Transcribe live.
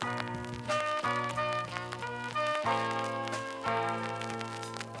Welcome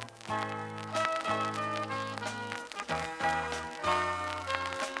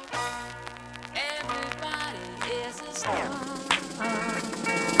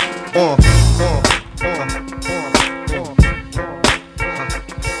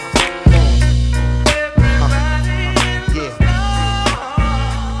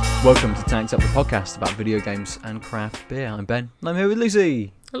to Tanked Up, the podcast about video games and craft beer. I'm Ben, and I'm here with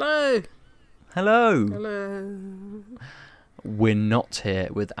Lucy. Hello. Hello. Hello. We're not here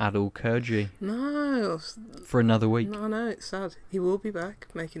with Adil Kurji. No. For another week. No, it's sad. He will be back,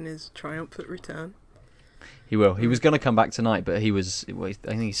 making his triumphant return. He will. He was going to come back tonight, but I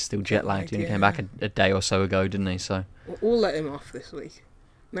think he's still jet lagged. He only came back a day or so ago, didn't he? So we'll let him off this week.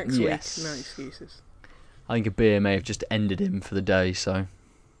 Next week, no excuses. I think a beer may have just ended him for the day, so...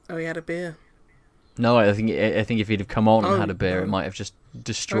 Oh, he had a beer? No, I think if he'd have come on and had a beer, it might have just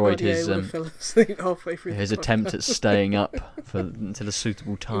destroyed his attempt at staying up until a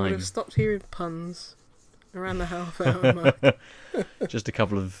suitable time. He would have stopped hearing puns around the half-hour mark. Just a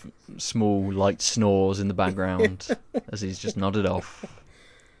couple of small, light snores in the background as he's just nodded off.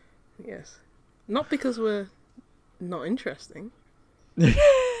 Yes. Not because we're not interesting.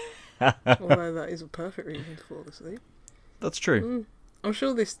 Although that is a perfect reason to fall asleep. That's true. I'm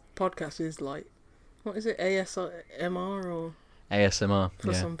sure this podcast is like, what is it, ASMR or... ASMR,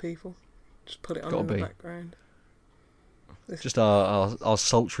 for some people. Just put it on in the background. Just our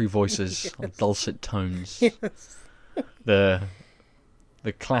sultry voices, yes. Our dulcet tones. Yes. The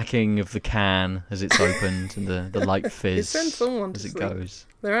clacking of the can as it's opened and the light fizz as it goes.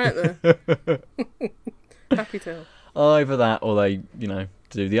 They're out there. Happy tale. Either that or they,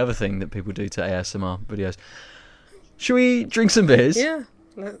 do the other thing that people do to ASMR videos. Shall we drink some beers? Yeah,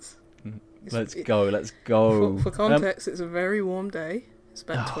 let's go. For context, it's a very warm day. It's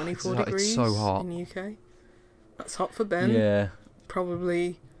about 24 degrees it's so hot. in the UK. That's hot for Ben. Yeah.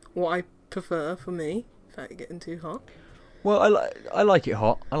 Probably what I prefer for me, without it getting too hot. Well, I like it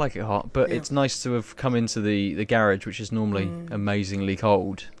hot. But it's nice to have come into the garage, which is normally amazingly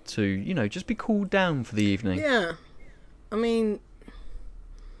cold, to, just be cooled down for the evening. Yeah. I mean,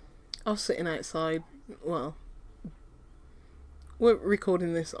 I was sitting outside, well... We're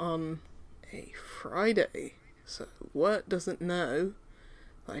recording this on a Friday, so work doesn't know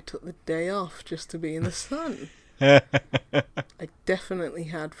that I took the day off just to be in the sun. I definitely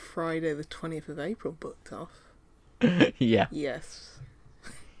had Friday the 20th of April booked off. Yeah. Yes.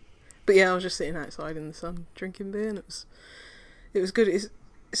 But yeah, I was just sitting outside in the sun drinking beer, and it was good. It's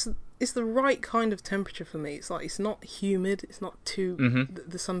the right kind of temperature for me. It's not humid. It's not too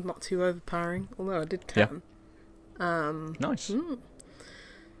the sun's not too overpowering. Although I did tan. Nice.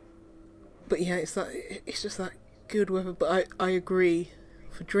 But yeah, it's just that good weather. But I agree,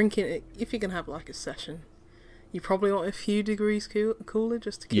 for drinking it, if you're gonna have like a session, you probably want a few degrees cooler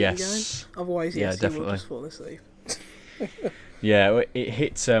just to keep you going. Otherwise, you will just fall asleep. Yeah, it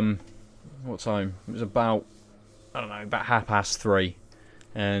hit what time? It was about 3:30,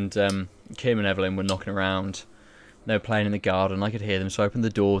 and Kim and Evelyn were knocking around. They were playing in the garden. I could hear them, so I opened the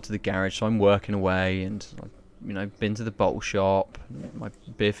door to the garage. So I'm working away, and been to the bottle shop. My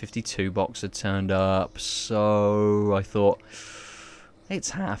Beer 52 box had turned up, so I thought, it's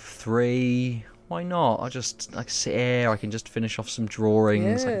 3:30. Why not? I can sit here. I can just finish off some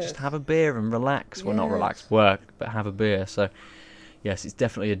drawings. I can just have a beer and relax. Yes. Well, not relax, work, but have a beer. So, yes, it's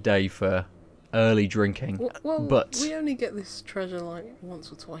definitely a day for early drinking. Well, but we only get this treasure like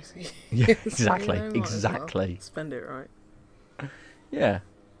once or twice a year. Yeah, exactly, so, exactly. Well spend it right. Yeah.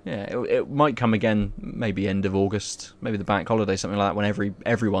 Yeah, it might come again, maybe end of August, maybe the bank holiday, something like that, when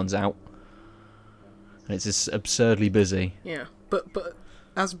everyone's out, and it's just absurdly busy. Yeah, but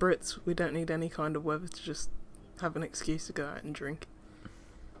as Brits, we don't need any kind of weather to just have an excuse to go out and drink,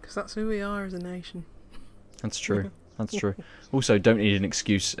 because that's who we are as a nation. That's true. That's true. Also, don't need an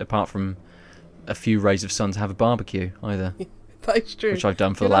excuse apart from a few rays of sun to have a barbecue either. That's true. Which I've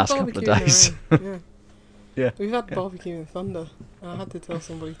done for the last couple of days. Yeah. Yeah. We've had barbecue in Thunder, and I had to tell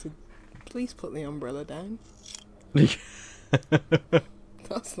somebody to please put the umbrella down. That's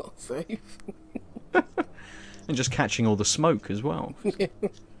not safe. And just catching all the smoke as well. Yeah.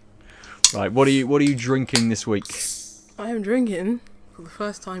 Right, what are you drinking this week? I am drinking, for the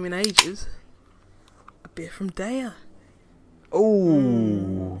first time in ages, a beer from Deya.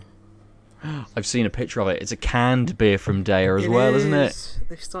 Oh. I've seen a picture of it. It's a canned beer from Deya as well, isn't it?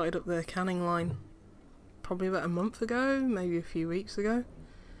 They've started up their canning line probably about a month ago, maybe a few weeks ago.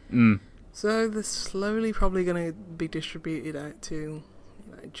 So they're slowly probably going to be distributed out to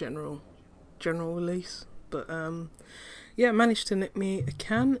general release. But Yeah, managed to nick me a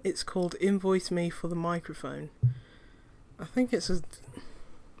can. It's called Invoice Me for the Microphone. I think it's a...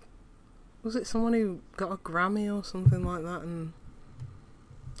 Was it someone who got a Grammy or something like that? And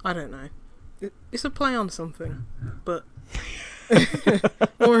I don't know. It's a play on something, but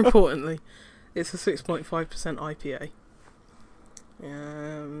more importantly, it's a 6.5%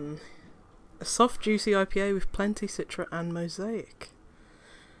 IPA. A soft, juicy IPA with plenty citra and mosaic.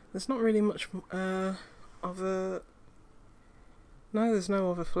 There's not really much of a... No, there's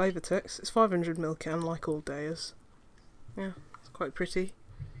no other flavour text. It's 500ml can, like all Deyas. Yeah, it's quite pretty.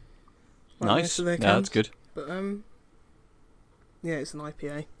 Like Nice. Yeah, that's good. But yeah, it's an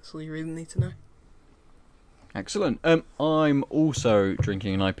IPA. That's all you really need to know. Excellent. I'm also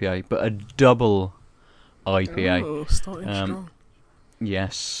drinking an IPA, but a double IPA. Oh, starting strong.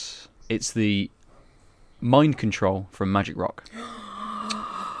 Yes, it's the Mind Control from Magic Rock.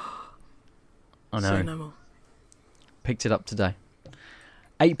 I know. Say no more. Picked it up today.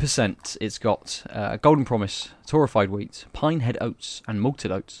 8%. It's got Golden Promise, Torrefied Wheat, Pine Head Oats, and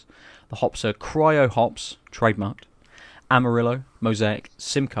Malted Oats. The hops are Cryo hops, trademarked, Amarillo, Mosaic,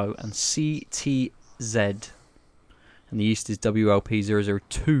 Simcoe, and CTZ. And the yeast is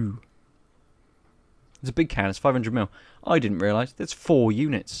WLP002. It's a big can. It's 500ml. I didn't realise. There's 4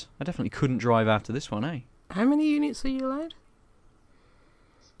 units. I definitely couldn't drive after this one, eh? How many units are you allowed?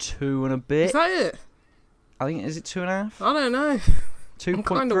 2 and a bit. Is that it? I think, is it 2.5? I don't know. 2.3? I'm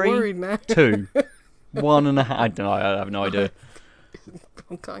kind of worried now. 2. 1.5. I don't know. I have no idea.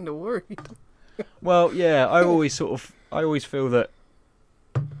 I'm kind of worried. Well, yeah. I always feel that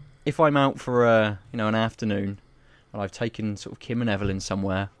if I'm out for an afternoon and I've taken sort of Kim and Evelyn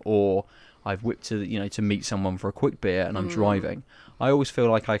somewhere, or I've whipped to meet someone for a quick beer and I'm driving, I always feel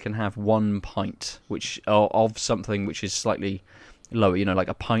like I can have 1 pint, which of something which is slightly lower, like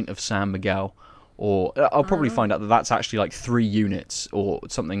a pint of San Miguel, or I'll probably find out that that's actually like 3 units or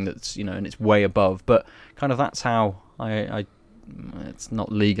something that's and it's way above. But kind of that's how I it's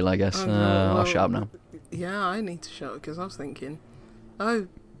not legal, I guess. I'll shut up now. Yeah, I need to shut up because I was thinking,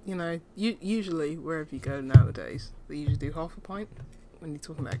 usually wherever you go nowadays, they usually do half a pint when you're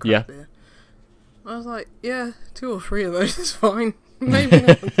talking about craft beer. I was like, yeah, 2 or 3 of those is fine. Maybe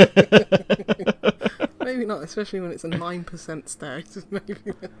not. Maybe not, especially when it's a 9% stout. Maybe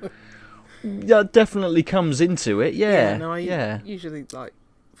not. That definitely comes into it, yeah. Usually like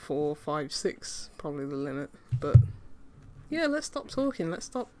 4, 5, 6, probably the limit. But yeah, let's stop talking. Let's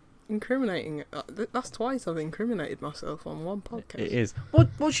stop incriminating. That's twice I've incriminated myself on one podcast. It is.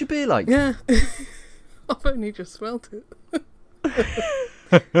 What's your beer like? Yeah, I've only just smelt it.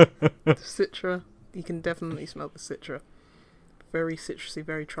 The citra, you can definitely smell the citra. Very citrusy,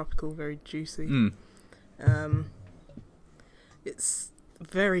 very tropical, very juicy. It's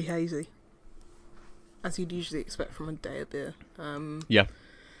very hazy, as you'd usually expect from a Deya beer.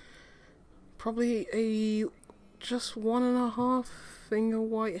 Probably a just 1.5 finger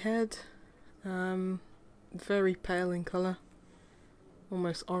white head. Very pale in colour,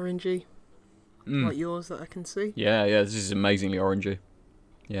 almost orangey, like yours that I can see. Yeah, this is amazingly orangey.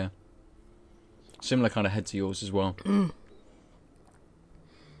 Yeah, similar kind of head to yours as well.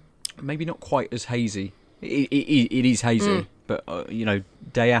 Maybe not quite as hazy. It is hazy, but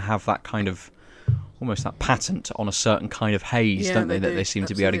Deya have that kind of almost that patent on a certain kind of haze, don't they? That they seem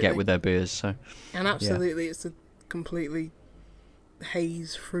to be able to get with their beers. So, and absolutely, it's a completely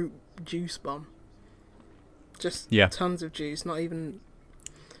haze fruit juice bomb. Just tons of juice,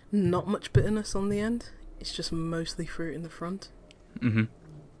 not much bitterness on the end. It's just mostly fruit in the front. Mm-hmm.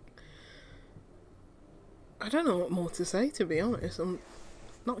 I don't know what more to say, to be honest.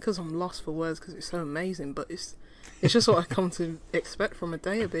 Not because I'm lost for words, because it's so amazing, but it's just what I come to expect from a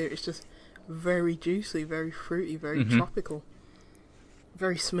Deya beer. It's just very juicy, very fruity, very tropical,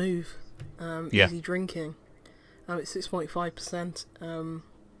 very smooth, easy drinking. It's 6.5%.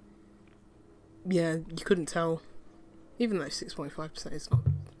 You couldn't tell, even though 6.5% is not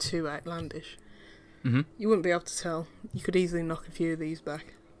too outlandish. You wouldn't be able to tell. You could easily knock a few of these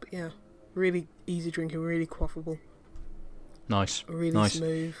back. But yeah, really easy drinking, really quaffable. Nice. Really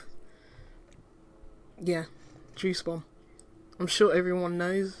smooth. Yeah, juice bomb. I'm sure everyone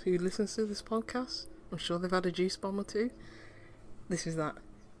knows who listens to this podcast. I'm sure they've had a juice bomb or 2. This is that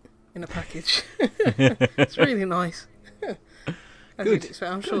in a package. It's really nice. As you'd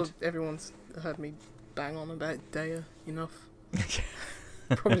expect. I'm sure everyone's heard me bang on about Deya enough.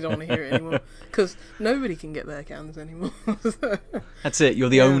 Probably don't want to hear it anymore because nobody can get their cans anymore. That's it. You're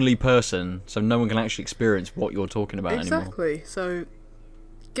the only person, so no one can actually experience what you're talking about anymore. Exactly. So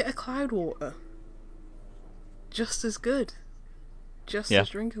get a Cloudwater. Just as good. Just as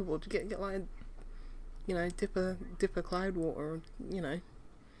drinkable. Get like dip a cloud water, or,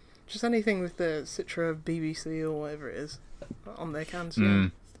 just anything with the Citra BBC or whatever it is on their cans. Yeah,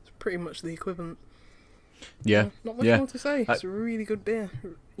 it's pretty much the equivalent. Yeah, not much more to say. It's a really good beer.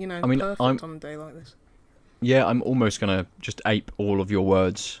 Perfect on a day like this. Yeah, I'm almost gonna just ape all of your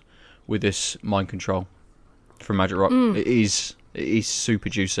words with this Mind Control from Magic Rock. It is super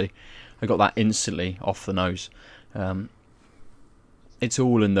juicy. I got that instantly off the nose. It's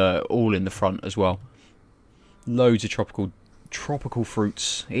all in the front as well. Loads of tropical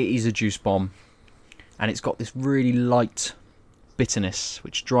fruits. It is a juice bomb, and it's got this really light bitterness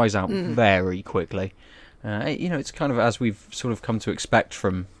which dries out very quickly. It's kind of as we've sort of come to expect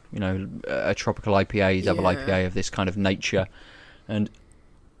from a tropical IPA, double IPA of this kind of nature. And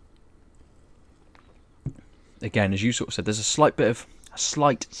again, as you sort of said, there's a slight bit of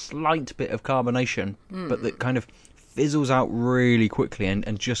carbonation, but that kind of fizzles out really quickly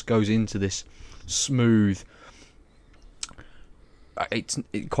and just goes into this smooth, it's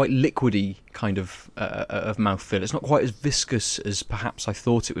quite liquidy kind of mouthfeel. It's not quite as viscous as perhaps I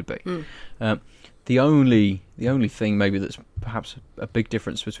thought it would be. The only thing maybe that's perhaps a big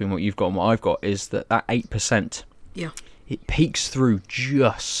difference between what you've got and what I've got is that 8%. Yeah. It peaks through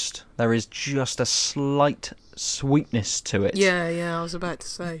there is just a slight sweetness to it. Yeah, I was about to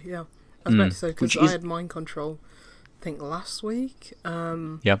say, because I had Mind Control, I think last week.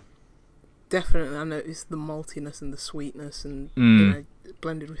 Definitely I noticed the maltiness and the sweetness and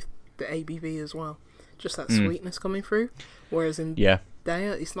blended with the ABV as well. Just that sweetness coming through. Whereas in Deya,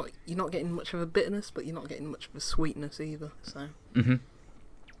 you're not getting much of a bitterness, but you're not getting much of a sweetness either. So.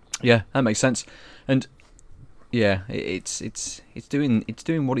 Yeah, that makes sense. And yeah, it's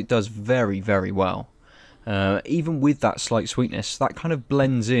doing what it does very, very well. Even with that slight sweetness, that kind of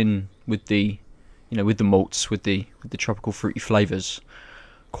blends in with the malts, with the tropical fruity flavours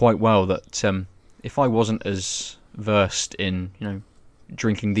quite well. That if I wasn't as versed in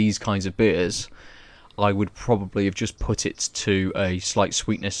drinking these kinds of beers, I would probably have just put it to a slight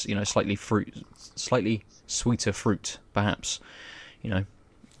sweetness, slightly sweeter fruit, perhaps.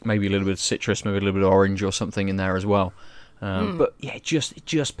 Maybe a little bit of citrus, maybe a little bit of orange or something in there as well. But yeah, it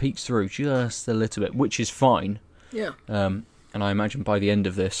just peeks through just a little bit, which is fine. Yeah. And I imagine by the end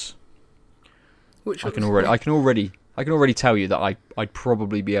of this, I can already tell you that I'd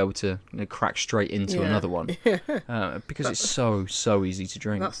probably be able to crack straight into another one. Because it's so easy to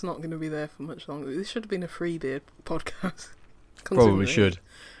drink. That's not going to be there for much longer. This should have been a free beer podcast. Probably should.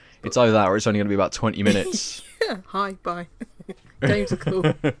 It's either that or it's only going to be about 20 minutes. Yeah. Hi, bye. Games are cool.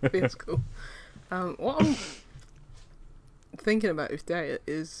 Beer's cool. What I'm thinking about with Deya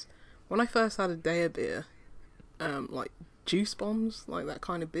is when I first had a Deya beer, like juice bombs, like that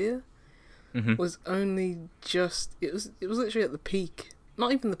kind of beer, was only just it was literally at the peak,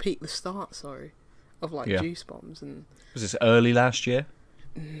 not even the peak, the start, of like juice bombs. And was this early last year?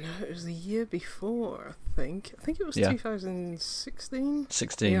 No, it was the year before. I think it was 2016.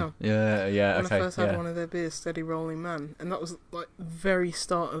 16. Yeah. When I first had one of their beers, Steady Rolling Man, and that was like the very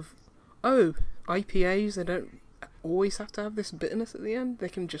start of IPAs. They don't always have to have this bitterness at the end. They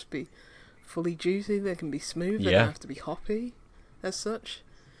can just be fully juicy. They can be smooth. They don't have to be hoppy, as such.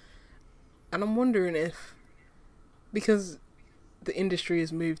 And I'm wondering if, because the industry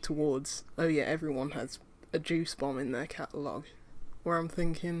has moved towards, everyone has a juice bomb in their catalogue, where I'm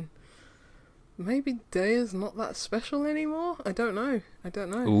thinking, maybe Deya's not that special anymore? I don't know.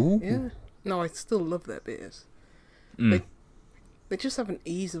 Ooh. Yeah. No, I still love their beers. They just have an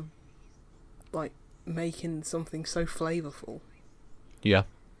ease of, like, making something so flavourful. Yeah.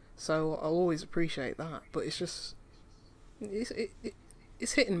 So I'll always appreciate that, but it's just,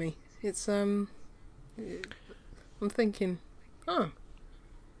 it's hitting me. It's I'm thinking,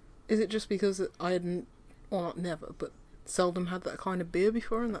 is it just because I hadn't, well, not never, but seldom had that kind of beer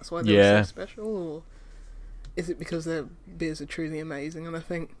before, and that's why they're so special? Or is it because their beers are truly amazing? And I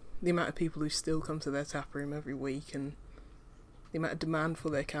think the amount of people who still come to their tap room every week and the amount of demand for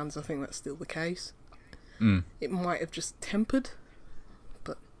their cans, I think that's still the case. It might have just tempered,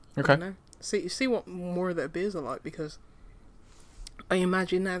 but I don't know. See what more of their beers are like, because I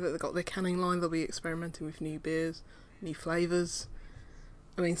imagine now that they've got their canning line, they'll be experimenting with new beers, new flavours.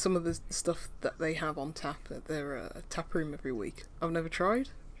 I mean, some of the stuff that they have on tap at their tap room every week, I've never tried.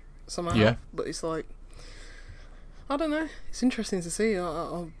 Some I have, but it's like, I don't know. It's interesting to see.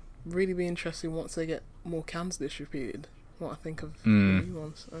 I'll really be interested once they get more cans distributed, what I think of the new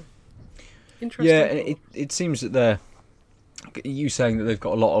ones. So. Interesting. Yeah, it seems that you saying that they've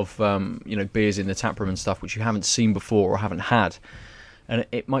got a lot of beers in the tap room and stuff which you haven't seen before or haven't had, and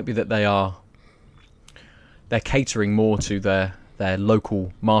it might be that they're catering more to their their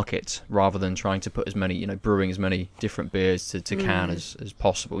local market rather than trying to put as many, brewing as many different beers to can as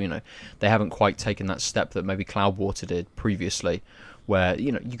possible. They haven't quite taken that step that maybe Cloudwater did previously, where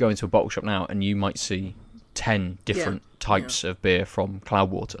you go into a bottle shop now and you might see 10 different types of beer from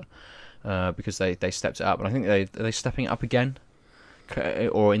Cloudwater, because they stepped it up. And I think are they stepping it up again,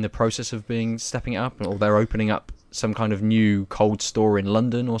 or in the process of stepping it up, or they're opening up some kind of new cold store in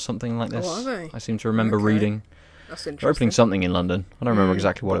London or something like this. Oh, are they? I seem to remember reading. That's interesting. They're opening something in London. I don't remember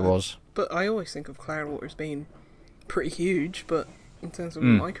exactly what it was. But I always think of Cloudwater as being pretty huge, but in terms of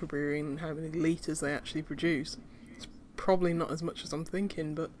microbrewery and how many litres they actually produce, it's probably not as much as I'm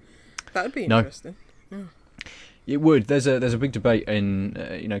thinking, but that would be interesting. No. Yeah. It would. There's a big debate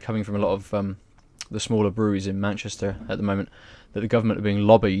in coming from a lot of the smaller breweries in Manchester at the moment, that the government are being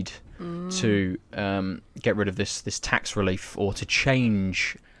lobbied to get rid of this tax relief, or to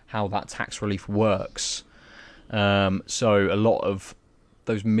change how that tax relief works. So a lot of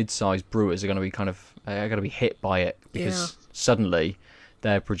those mid-sized brewers are going to be hit by it, because suddenly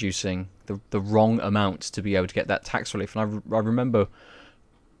they're producing the wrong amount to be able to get that tax relief. And I remember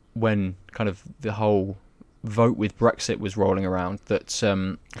when kind of the whole vote with Brexit was rolling around, that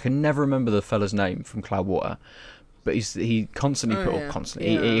I can never remember the fella's name from Cloudwater, but he he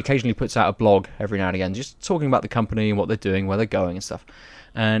occasionally puts out a blog every now and again, just talking about the company and what they're doing, where they're going and stuff.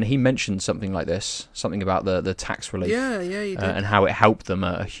 And he mentioned something like this, something about the tax relief, he did. And how it helped them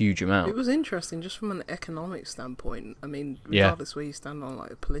a huge amount. It was interesting, just from an economic standpoint. I mean, regardless where you stand on like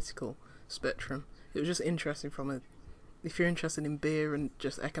a political spectrum, it was just interesting if you're interested in beer and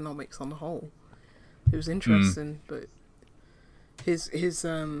just economics on the whole. It was interesting, but his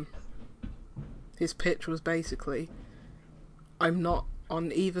pitch was basically, I'm not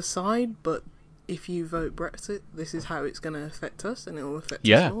on either side, but if you vote Brexit, this is how it's going to affect us, and it will affect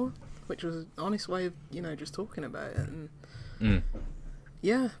us all. Which was an honest way of, just talking about it.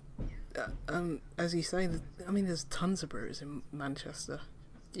 And as you say, there's tons of brewers in Manchester,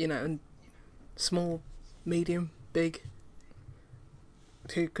 and small, medium, big,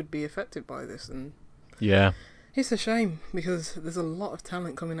 who could be affected by this. And it's a shame, because there's a lot of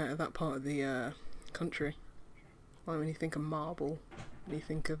talent coming out of that part of the country. Like when you think of Marble, when you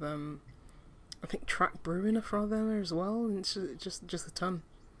think of I think Track Brewing are from there as well, and it's just a ton.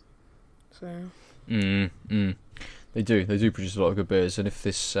 So they do produce a lot of good beers. And if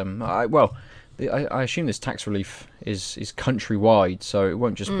this I assume this tax relief is countrywide, so it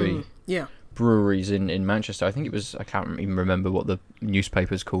won't just be breweries in Manchester. I think it was, I can't even remember what the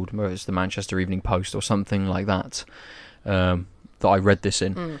newspaper's called, whether it's the Manchester Evening Post or something like that, that I read this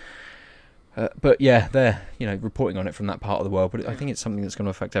in. But they're reporting on it from that part of the world. But I think it's something that's going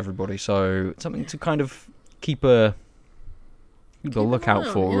to affect everybody. So it's something to kind of keep a lookout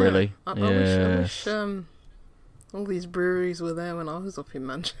for, really. I wish all these breweries were there when I was up in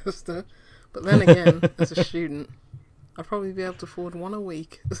Manchester. But then again, as a student, I'd probably be able to afford one a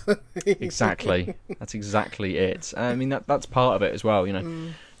week. Exactly, that's exactly it. I mean, that's part of it as well.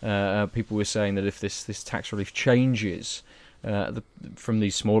 People were saying that if this tax relief changes, from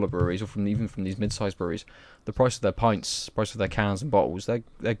these smaller breweries, or even from these mid-sized breweries, the price of their pints, price of their cans and bottles,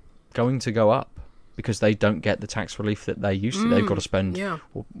 they're going to go up, because they don't get the tax relief that they used to. They've got to spend,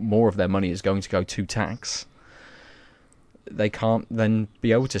 well, more of their money is going to go to tax. They can't then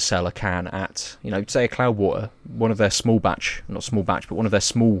be able to sell a can at, say a Cloudwater, one of their not small batch, but one of their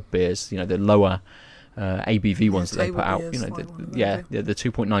small beers, the lower ABV ones that they put out, the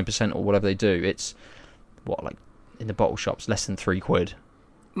 2.9% or whatever they do. It's like in the bottle shops, less than £3.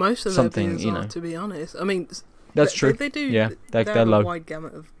 Most of their beers are, to be honest. I mean, that's true. They do. Yeah, they're low. A wide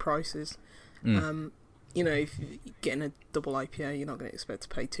gamut of prices. If you're getting a double IPA, you're not going to expect to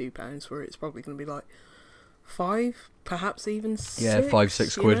pay £2 for it. It's probably going to be like 5, perhaps even 6. Yeah,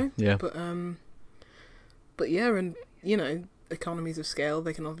 5-6 quid. Yeah. But and economies of scale.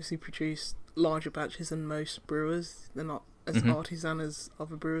 They can obviously produce larger batches than most brewers. They're not as artisan as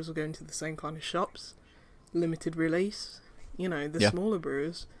other brewers will go into the same kind of shops. Limited release. The smaller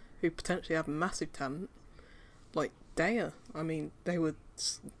brewers who potentially have massive talent, like Deya. I mean, they're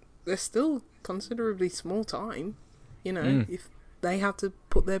still considerably small time. If they had to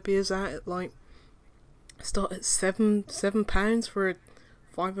put their beers out at start at £7 for a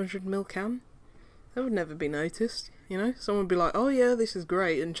 500ml can, that would never be noticed. Someone would be like, "Oh yeah, this is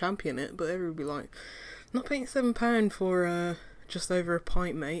great," and champion it, but everyone would be like, "Not paying £7 for just over a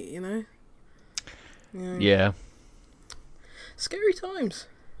pint, mate." Yeah. Scary times.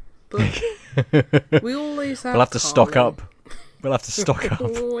 But we always have We'll have to stock up. We'll have to stock up.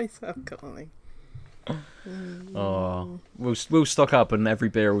 We'll always have Carly. Oh, we'll stock up, and every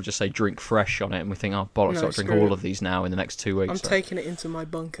beer will just say "drink fresh" on it, and we think, "Oh bollocks, No, I'll drink screw all it. of these now in the next 2 weeks." I'm So, taking it into my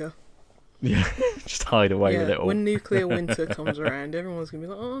bunker. yeah, just hide away with it all. When nuclear winter comes around, everyone's going to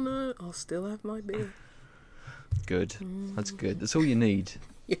be like, oh no, I'll still have my beer. Good. That's good. That's all you need.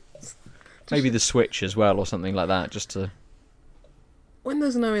 Yes. Maybe the Switch as well, or something like that, just to... When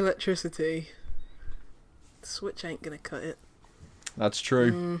there's no electricity, the Switch ain't going to cut it. That's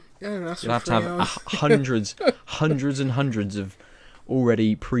true. That's You'll have to have hundreds and hundreds of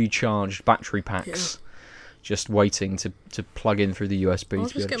already pre-charged battery packs just waiting to plug in through the USB. I'll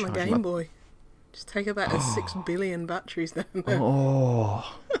to be just able get to my charge Game them Boy. Just take about 6 billion batteries down there.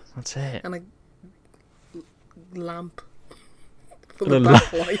 Oh, that's it. And a lamp for the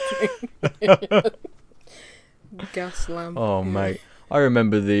backlighting. Gas lamp. Oh, mate. I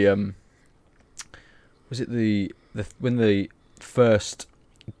remember the... was it the when the first...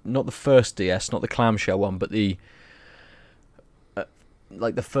 Not the first DS, not the clamshell one, but the...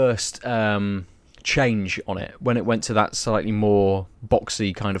 like the first change on it, when it went to that slightly more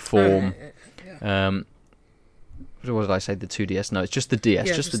boxy kind of form. What did I say? The 2DS? No, it's just the DS.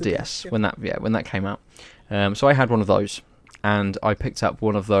 Yeah, just the DS. yeah. When that came out. So I had one of those, and I picked up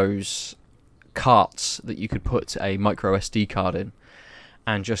one of those carts that you could put a micro SD card in,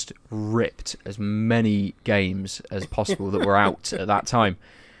 and just ripped as many games as possible that were out at that time.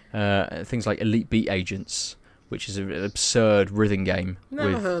 Things like Elite Beat Agents, which is an absurd rhythm game.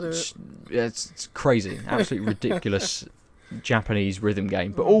 Never heard of it. It's crazy, absolutely ridiculous Japanese rhythm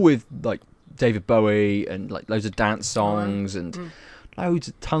game, but all with like David Bowie and like loads of dance songs and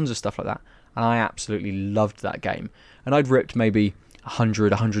tons of stuff like that. And I absolutely loved that game. And I'd ripped maybe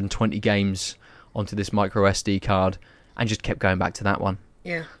 100, 120 games onto this micro SD card and just kept going back to that one.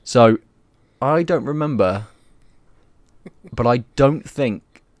 Yeah. So I don't remember, but I don't think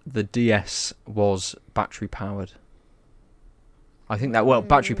the DS was battery powered. I think that, well,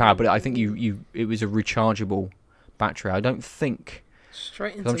 battery powered, but I think it was a rechargeable battery. I don't think.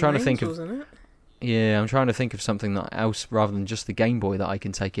 Straight into I'm trying to think of, wasn't it? Yeah, I'm trying to think of something else rather than just the Game Boy that I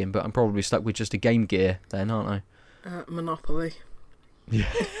can take in, but I'm probably stuck with just a Game Gear then, aren't I? Monopoly.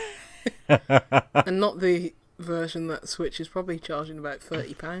 Yeah. And not the version that Switch is probably charging about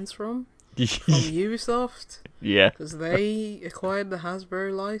 £30 from Ubisoft. Yeah. Because they acquired the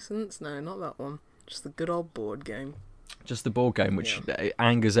Hasbro license. No, not that one. Just the good old board game. Just the board game, which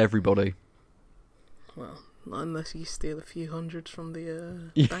angers everybody. Well, not unless you steal a few hundreds from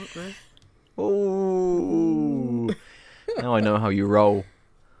the bank there. Oh, now I know how you roll.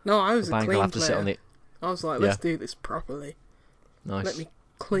 No, I was The a bank clean will have to player. sit on the... I was like, let's do this properly. Nice. Let me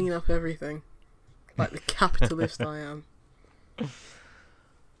clean up everything. Like the capitalist I am.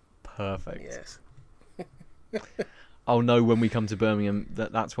 Perfect. Yes. I'll know when we come to Birmingham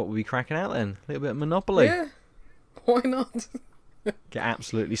that's what we'll be cracking out then. A little bit of Monopoly. Yeah. Why not? Get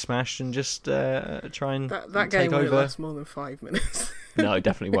absolutely smashed and just try and That take game won't over. last more than 5 minutes. No, it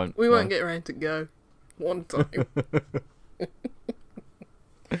definitely won't. We won't get around to go one time.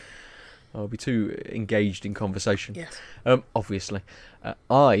 I'll be too engaged in conversation. Yes. Obviously.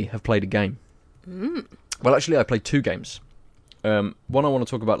 I have played a game. Well, actually, I played 2 games. One I want to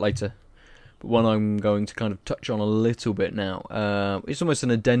talk about later, but one I'm going to kind of touch on a little bit now. It's almost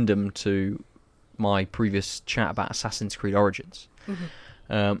an addendum to my previous chat about Assassin's Creed Origins.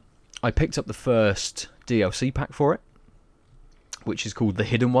 I picked up the first DLC pack for it, which is called The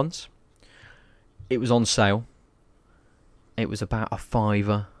Hidden Ones. It was on sale. It was about a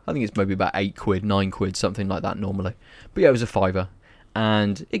 £5. I think it's maybe about £8, £9, something like that normally. But yeah, it was a £5.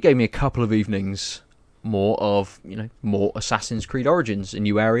 And it gave me a couple of evenings more of, more Assassin's Creed Origins. A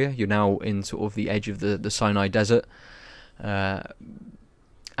new area. You're now in sort of the edge of the Sinai Desert. And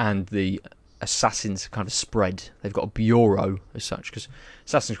the assassins kind of spread. They've got a bureau as such, because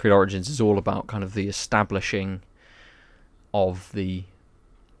Assassin's Creed Origins is all about kind of the establishing of the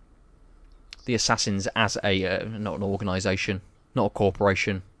assassins as a not an organisation, not a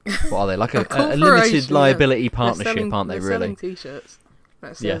corporation. What are they? Like a limited liability partnership, aren't they? They're really? selling T-shirts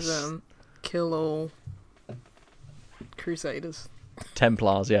that says "Kill all Crusaders."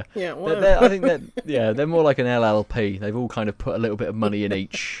 Templars, yeah. Yeah, I think they're more like an LLP. They've all kind of put a little bit of money in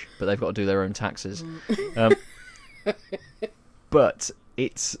each, but they've got to do their own taxes. But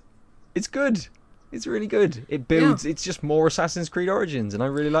it's good. It's really good. It builds. It's just more Assassin's Creed Origins, and I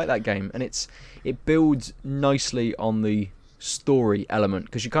really like that game. And it builds nicely on the story element,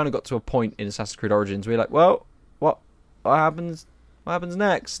 because you kind of got to a point in Assassin's Creed Origins where you're like, well, what happens? What happens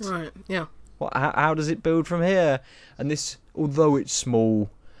next? Right. Yeah. How does it build from here? And this, although it's small,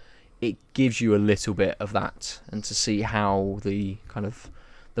 it gives you a little bit of that, and to see how the kind of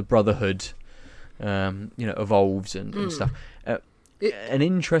the Brotherhood evolves and stuff. An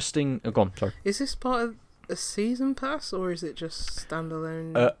interesting. Oh, go on, sorry. Is this part of a season pass or is it just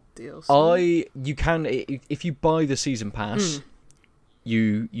standalone DLC? You can, if you buy the season pass,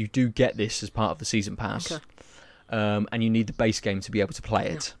 you do get this as part of the season pass, and you need the base game to be able to play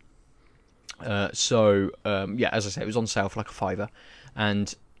it. As I say, it was on sale for like a £5,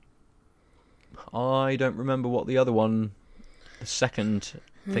 and I don't remember what the other one, the second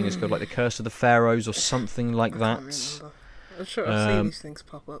thing is called, like the Curse of the Pharaohs or something like that. I'm sure I've seen these things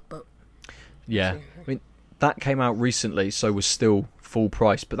pop up, but yeah, I mean that came out recently, so was still full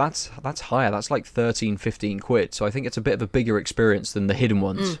price, but that's higher. That's like 13-15 quid. So I think it's a bit of a bigger experience than the hidden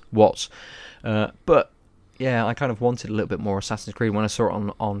ones was. But yeah, I kind of wanted a little bit more Assassin's Creed. When I saw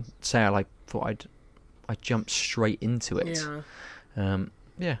it on sale, I thought I'd jump straight into it.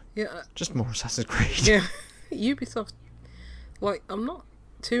 Yeah. Just more Assassin's Creed. Yeah, Ubisoft. Like, I'm not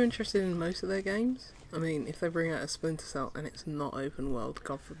too interested in most of their games. I mean, if they bring out a Splinter Cell and it's not open world,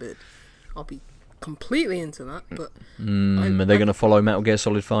 God forbid, I'll be completely into that. But are they going to follow Metal Gear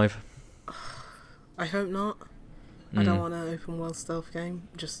Solid 5? I hope not. I don't want an open world stealth game.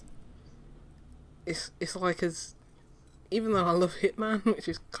 Just it's like even though I love Hitman, which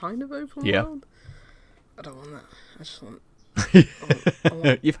is kind of open world, I don't want that. I just want. I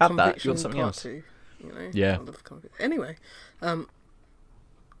want You've had that. You want something else? 2, Yeah. I love anyway, I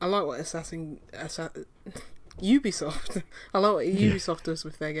like what Ubisoft. I like what Ubisoft does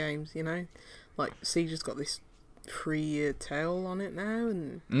with their games. Like Siege has got this 3-year tail on it now,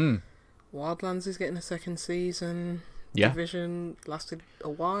 and Wildlands is getting a second season. Yeah. Division lasted a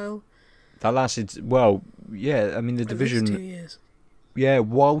while. That lasted I mean, the Division. 2 years. Yeah,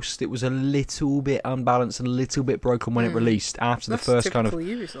 whilst it was a little bit unbalanced and a little bit broken when it released, after the first kind of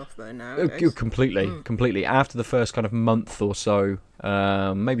Ubisoft though nowadays. completely after the first kind of month or so,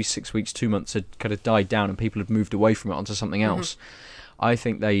 maybe 6 weeks, 2 months had kind of died down and people had moved away from it onto something else. I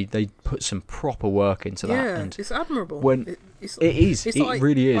think they put some proper work into that. Yeah, and it's admirable. It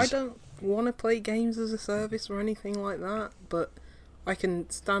really is. I don't want to play games as a service or anything like that, but I can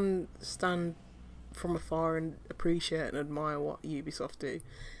stand from afar and appreciate and admire what Ubisoft do,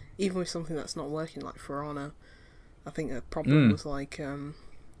 even with something that's not working, like For Honor. I think the problem was like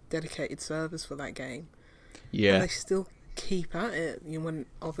dedicated servers for that game. Yeah, and they still keep at it. When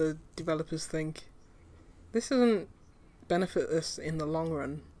other developers think this doesn't benefit us in the long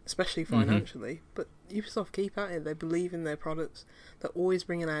run, especially financially, but Ubisoft keep at it. They believe in their products. They're always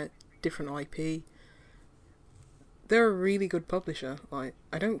bringing out different IP. They're a really good publisher. Like,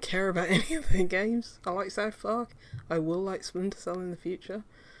 I don't care about any of their games. I like South Park. I will like Splinter Cell in the future.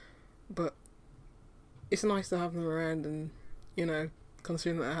 But it's nice to have them around, and,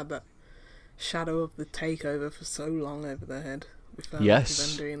 considering that I had that shadow of the takeover for so long over their head with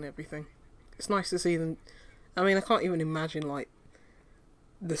Vivendi and everything. It's nice to see them. I mean, I can't even imagine, like,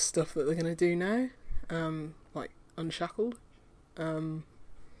 the stuff that they're going to do now. Like, Unshackled.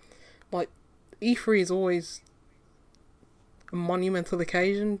 Like, E3 is always a monumental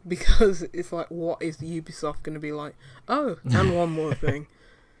occasion, because it's like, what is Ubisoft going to be like? Oh, and one more thing.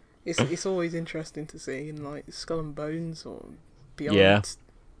 It's always interesting to see, in like Skull and Bones or Beyond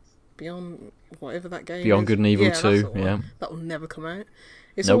whatever that game Beyond is. Good and Evil 2, that will never come out.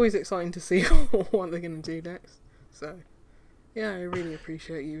 It's always exciting to see what they're going to do next. So, yeah, I really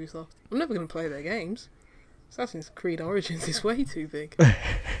appreciate Ubisoft. I'm never going to play their games. Assassin's Creed Origins is way too big.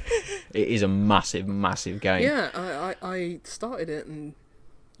 It is a massive, massive game. Yeah, I started it and,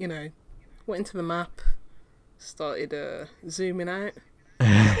 went into the map, started zooming out.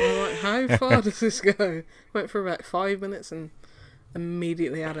 I'm like, how far does this go? Went for about 5 minutes and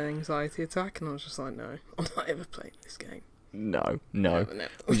immediately had an anxiety attack, and I was just like, no, I'm not ever playing this game. No. Never.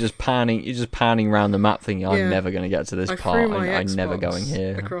 You're just panning around the map thinking, I'm never going to get to this part. I'm never going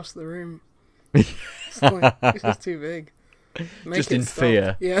here. Across the room. It's like, this is too big. Just in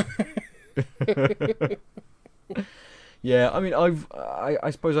fear. Yeah. Yeah, I mean,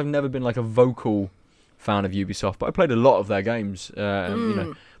 I suppose I've never been like a vocal fan of Ubisoft, but I played a lot of their games.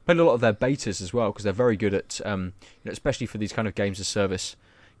 Played a lot of their betas as well, because they're very good at, especially for these kind of games as service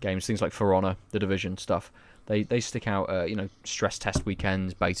games, things like For Honor, The Division stuff. They stick out, stress test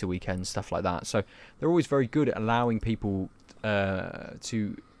weekends, beta weekends, stuff like that. So they're always very good at allowing people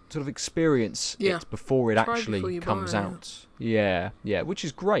to sort of experience it before it actually comes out. Yeah, which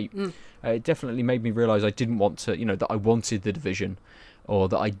is great. It definitely made me realise I didn't want to, that I wanted The Division, or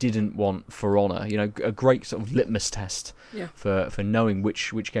that I didn't want For Honor. A great sort of litmus test for knowing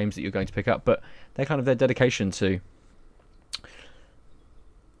which games that you're going to pick up. But they're kind of their dedication to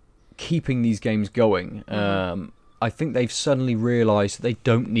keeping these games going. I think they've suddenly realised that they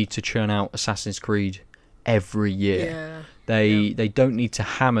don't need to churn out Assassin's Creed every year. They don't need to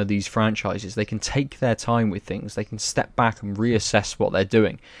hammer these franchises. They can take their time with things. They can step back and reassess what they're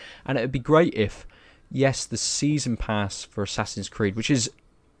doing. And it would be great if, yes, the season pass for Assassin's Creed, which is,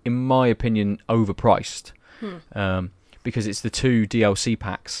 in my opinion, overpriced, because it's the 2 DLC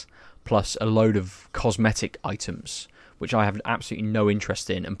packs plus a load of cosmetic items, which I have absolutely no interest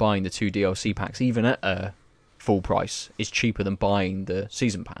in, and buying the 2 DLC packs, even at a full price, is cheaper than buying the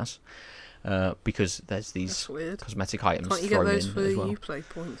season pass, because there's these cosmetic items Can't you thrown get those in for as well. Uplay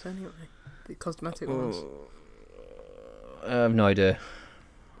points anyway? The cosmetic ones. I have no idea.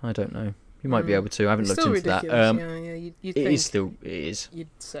 I don't know. You might be able to. I haven't looked into that. You'd think it is. You'd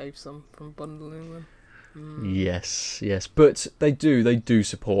save some from bundling them. Yes, but they do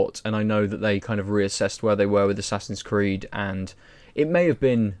support, and I know that they kind of reassessed where they were with Assassin's Creed, and it may have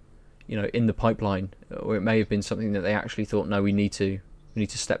been, in the pipeline, or it may have been something that they actually thought, no, we need to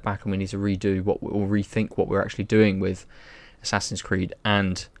step back and we need to redo or rethink what we're actually doing with Assassin's Creed,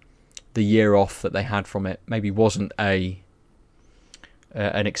 and the year off that they had from it maybe wasn't an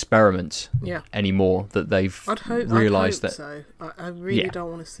experiment anymore, that they've realised that. So. I really don't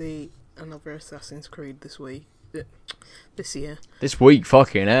want to see another Assassin's Creed this year. This week,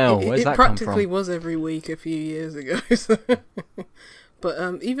 fucking hell, where's that come from? It practically was every week a few years ago. So.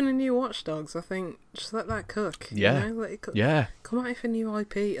 But even a new Watch Dogs, I think, just let that cook. Let it cook. Yeah. Come out with a new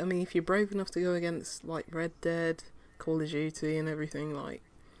IP. I mean, if you're brave enough to go against like Red Dead, Call of Duty, and everything,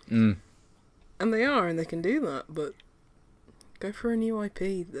 and they are, and they can do that, but go for a new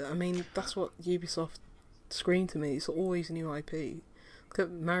IP. I mean, that's what Ubisoft screamed to me. It's always a new IP. Look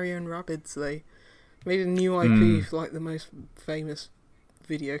at Mario and Rabbids. They made a new IP for like the most famous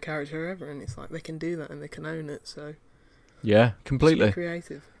video character ever, and it's like they can do that and they can own it. So yeah, completely just be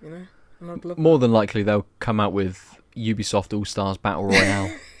creative, And I'd love more than likely they'll come out with Ubisoft All Stars Battle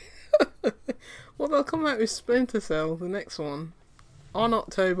Royale. Well, they'll come out with Splinter Cell, the next one, on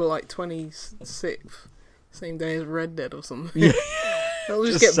October 26th, same day as Red Dead or something. Yeah. They'll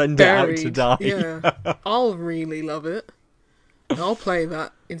just get send buried. it out to die. Yeah, I'll really love it. I'll play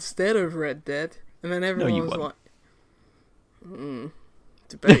that instead of Red Dead, and then everyone's like,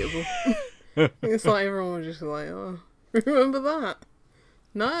 debatable. It's like everyone was just like, oh, remember that?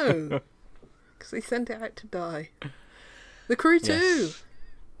 No, because they sent it out to die. The Crew 2,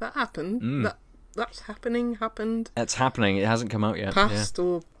 that happened. That's happened. It's happening. It hasn't come out yet. Past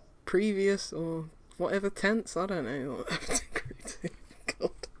or previous or whatever tense. I don't know what happened to Crew 2.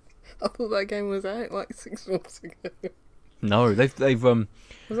 God, I thought that game was out like 6 months ago. No, they've Was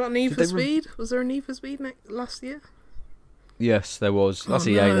that Need for Speed? Was there a Need for Speed last year? Yes, there was. That's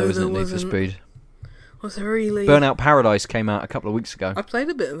EA though, isn't it? Need for Speed. Was there really? Burnout Paradise came out a couple of weeks ago. I played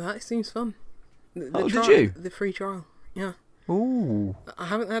a bit of that. It seems fun. Did you? The free trial. Yeah. Ooh. I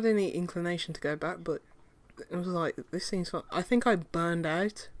haven't had any inclination to go back, but it was like, this seems fun. I think I burned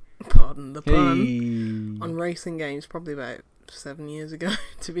out, pardon the pun, on racing games probably about 7 years ago,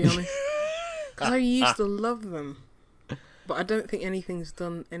 to be honest. Because I used to love them. But I don't think anything's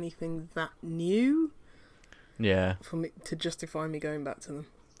done anything that new. Yeah. For me to justify me going back to them.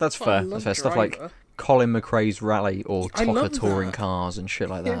 That's fair. That's fair. Stuff like Colin McRae's Rally or Tonkoko touring cars and shit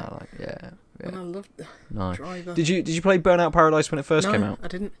like that. Like, yeah. And I loved Driver. Did you play Burnout Paradise when it first came out? I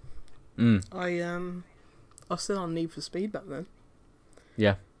didn't. I was still on Need for Speed back then.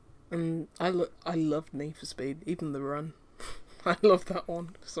 Yeah. And I loved Need for Speed, even the run. I loved that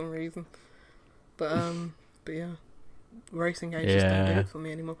one for some reason. But yeah. Racing games just don't do it for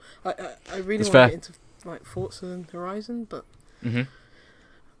me anymore. I really want to get into like Forza and Horizon, but I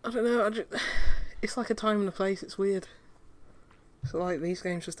don't know. It's like a time and a place. It's weird. So like these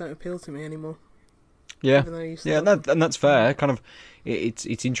games just don't appeal to me anymore. Yeah, and that's fair. Kind of,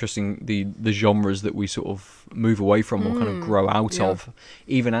 it's interesting the genres that we sort of move away from or kind of grow out of,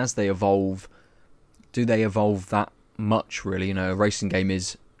 even as they evolve. Do they evolve that much? Really, a racing game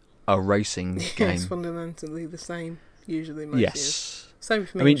is a racing game. It's fundamentally the same. Usually, most years. Same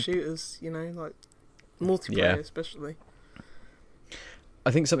with me in shooters, like multiplayer especially.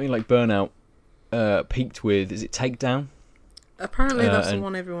 I think something like Burnout peaked with, is it Takedown? Apparently that's the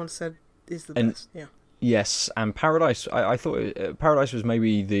one everyone said is the best, yeah. Yes, and Paradise, I thought Paradise was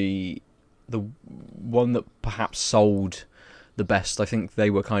maybe the one that perhaps sold the best. I think they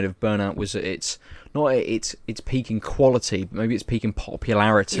were kind of, Burnout was at its peak in quality, but maybe its peak in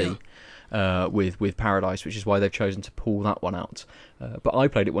popularity. With Paradise, which is why they've chosen to pull that one out. But I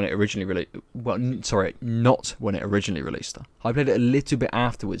played it when it originally released. Well, sorry, not when it originally released. I played it a little bit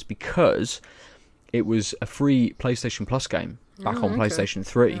afterwards because it was a free PlayStation Plus game back on PlayStation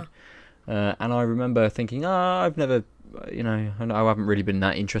 3. And I remember thinking, I've never, I haven't really been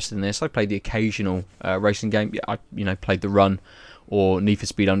that interested in this. I played the occasional racing game. Yeah, I played the Run or Need for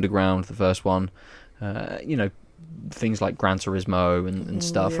Speed Underground, the first one. Things like Gran Turismo and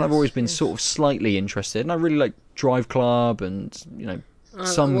stuff. Yes, And I've always been yes. sort of slightly interested, and I really like Drive Club and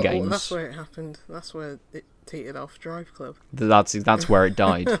some games. That's where it happened. That's where it teetered off. Drive Club. That's where it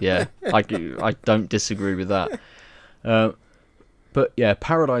died. Yeah, I don't disagree with that. But yeah,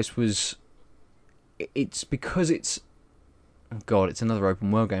 Paradise was. It's because it's. Oh God, it's another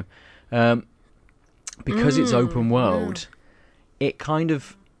open world game. Because it's open world, it kind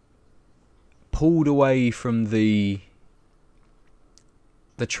of pulled away from the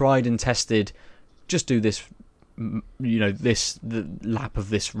tried and tested. Just do this, the lap of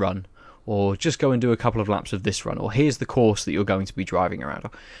this run, or just go and do a couple of laps of this run, or here's the course that you're going to be driving around.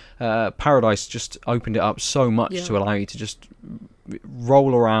 Paradise just opened it up so much to allow you to just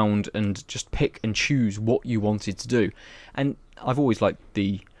roll around and just pick and choose what you wanted to do. And I've always liked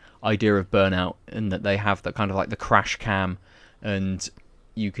the idea of Burnout, and that they have that kind of like the crash cam, and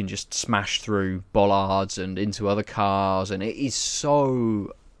you can just smash through bollards and into other cars, and it is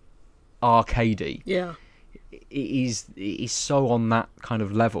so arcadey. Yeah. It is so on that kind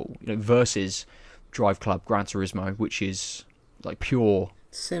of level, versus Drive Club, Gran Turismo, which is like pure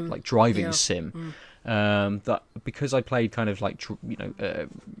Sim. like driving sim. That because I played kind of like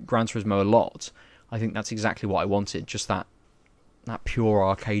Gran Turismo a lot, I think that's exactly what I wanted, just that pure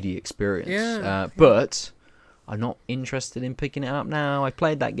arcadey experience. Yeah. But I'm not interested in picking it up now. I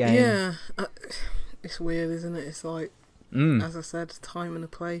played that game. Yeah. It's weird, isn't it? It's like, as I said, time and a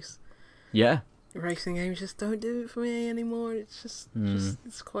place. Yeah. Racing games just don't do it for me anymore. It's just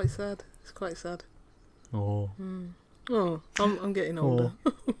it's quite sad. It's quite sad. Oh. Oh, I'm getting older.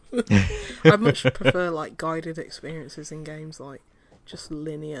 I much prefer like guided experiences in games, like just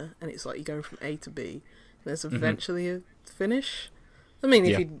linear, and it's like you're going from A to B. And there's eventually a finish. I mean,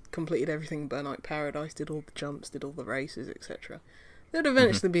 if you'd completed everything, Burnout Paradise, did all the jumps, did all the races, etc., there'd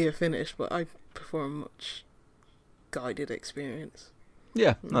eventually be a finish. But I prefer a much guided experience.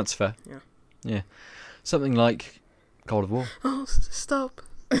 Yeah, that's fair. Yeah. Something like God of War. Oh, stop.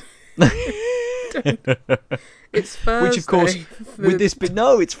 It's Thursday. Which, of course, with this bit,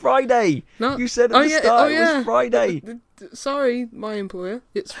 no, it's Friday. No. You said at the start it was Friday. Sorry, my employer.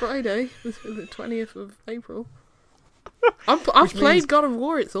 It's Friday, the 20th of April. I've played God of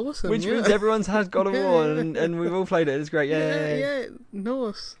War. It's awesome. Which means everyone's had God of War, and we've all played it. It's great. Yay. Yeah,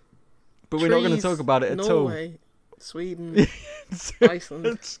 Norse. But we're not going to talk about it at all. Norway, Sweden,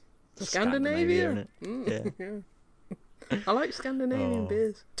 Iceland, Scandinavia, Scandinavia. Yeah. I like Scandinavian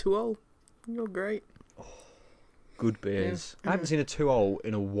beers. Tuol, you're great. Good beers. I haven't seen a 2-0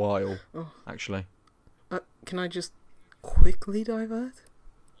 in a while, actually. Can I just quickly divert?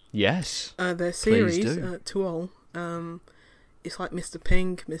 Yes. Their series, Please do. 2-0, it's like Mr.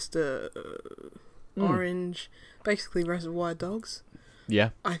 Pink, Mr. Orange, basically Reservoir Dogs. Yeah.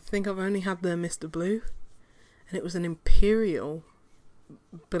 I think I've only had their Mr. Blue, and it was an Imperial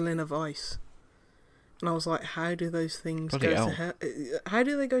Berliner Weiss. And I was like, how do those things how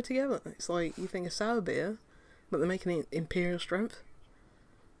do they go together? It's like, you think a sour beer, but they're making it Imperial strength.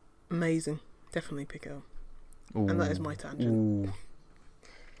 Amazing. Definitely pick it up. Ooh. And that is my tangent. Ooh.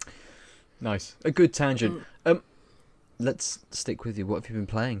 Nice. A good tangent. Let's stick with you. What have you been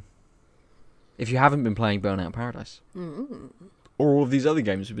playing? If you haven't been playing Burnout Paradise, or all of these other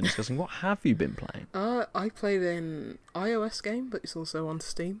games we've been discussing, what have you been playing? I played an iOS game, but it's also on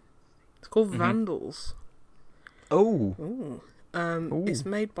Steam. It's called Vandals. Oh. It's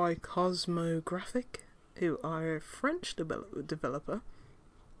made by Cosmographic, who are a French developer.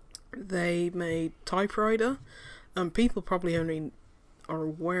 They made Typewriter, and people probably only are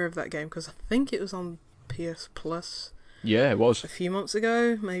aware of that game because I think it was on PS Plus. Yeah, it was a few months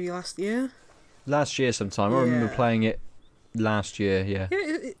ago, maybe last year. Last year sometime. I remember playing it last year. Yeah.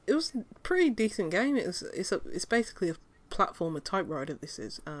 Yeah, it was a pretty decent game. It's basically a platformer. Typewriter. This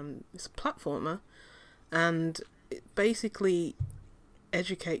is it's a platformer, and it basically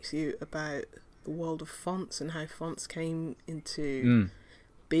educates you about the world of fonts and how fonts came into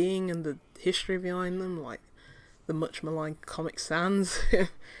being and the history behind them, like the much maligned Comic Sans.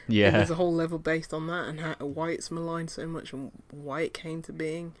 Yeah. There's a whole level based on that and why it's maligned so much and why it came to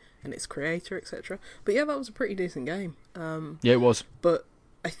being and its creator, etc. But yeah, that was a pretty decent game. Yeah, it was. But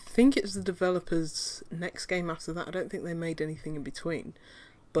I think it's the developer's next game after that. I don't think they made anything in between.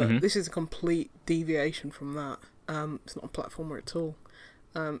 But this is a complete deviation from that. It's not a platformer at all.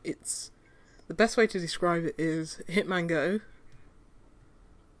 It's the best way to describe it is Hitman Go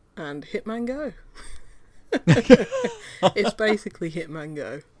and Hitman Go. It's basically Hitman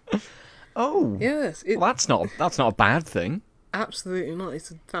Go. Oh, Yes, well, that's not a bad thing. absolutely not.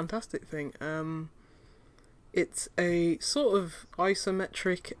 It's a fantastic thing. It's a sort of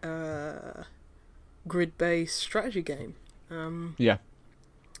isometric, grid-based strategy game. Yeah,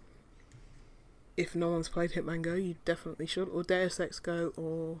 If no one's played Hitman Go, you definitely should. Or Deus Ex Go,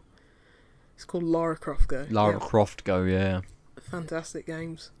 or it's called Lara Croft Go. Lara Yeah, Croft Go. Yeah. fantastic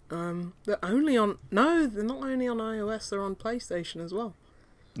games. They're only on. No, they're not only on iOS. They're on PlayStation as well,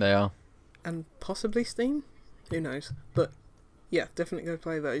 They are. and possibly Steam. Who knows? But yeah, definitely go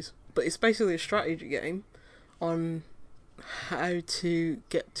play those. But it's basically a strategy game on how to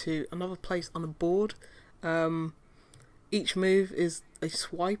get to another place on a board. Each move is a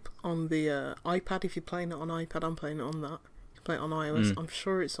swipe on the iPad. If you're playing it on iPad, I'm playing it on that. You play it on iOS. I'm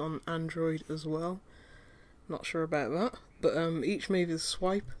sure it's on Android as well. Not sure about that. But each move is a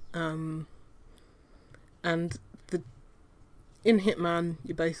swipe. And in Hitman,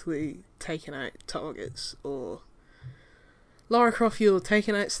 you're basically taking out targets, or Lara Croft, you're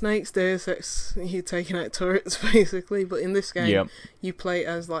taking out snakes. Deus Ex, you're taking out turrets, basically. But in this game, you play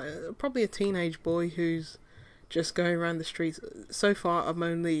as probably a teenage boy who's just going around the streets. So far, I'm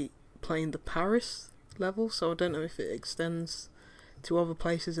only playing the Paris level, so I don't know if it extends to other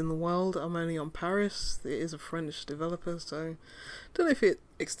places in the world. I'm only on Paris. It is a French developer, so I don't know if it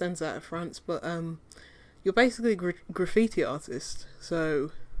extends out of France. But you're basically a graffiti artist,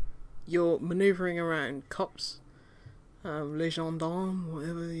 so you're manoeuvring around cops, les gendarmes,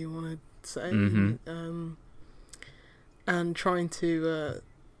 whatever you want to say, and trying to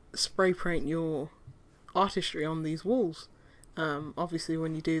spray paint your artistry on these walls. Obviously,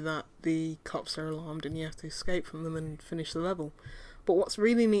 when you do that, the cops are alarmed and you have to escape from them and finish the level. But what's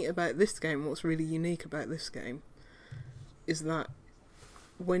really neat about this game, what's really unique about this game, is that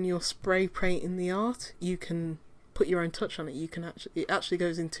when you're spray painting the art, you can put your own touch on it. You can it actually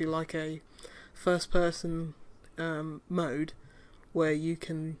goes into like a first-person mode where you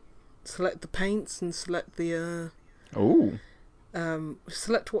can select the paints and select the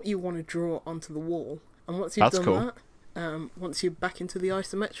select what you want to draw onto the wall. And once you've done that, once you're back into the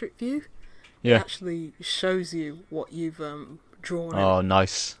isometric view, it actually shows you what you've drawn. Oh,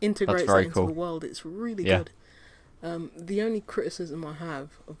 nice. Integrates That's very it into cool. the world. It's really good. The only criticism I have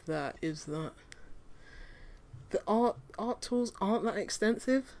of that is that the art tools aren't that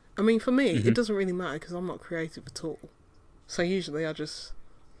extensive. I mean, for me, it doesn't really matter because I'm not creative at all. So usually I just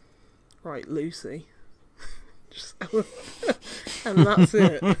write Lucy. And that's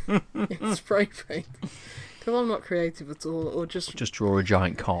it. In spray paint. Because I'm not creative at all, or just draw a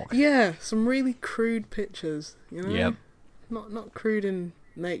giant cock. Yeah, some really crude pictures, you know? Yep. Not crude in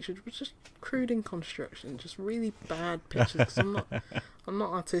nature, but just crude in construction. Just really bad pictures. 'Cause I'm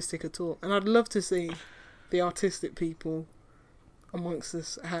not artistic at all. And I'd love to see the artistic people amongst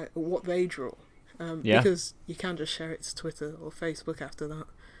us, what they draw. Because you can just share it to Twitter or Facebook after that.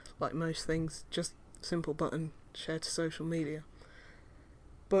 Like most things, just simple button, share to social media.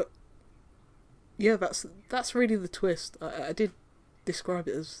 But yeah, that's really the twist. I did describe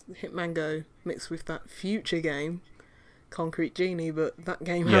it as Hitman Go mixed with that future game, Concrete Genie, but that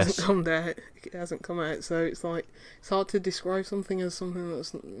game hasn't come out, so it's like it's hard to describe something as something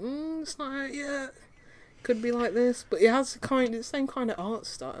that's it's not out yet. Could be like this, but it has the same kind of art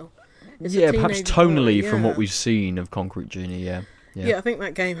style. It's perhaps tonally from what we've seen of Concrete Genie. Yeah, I think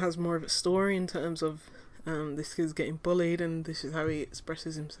that game has more of a story in terms of this kid's getting bullied and this is how he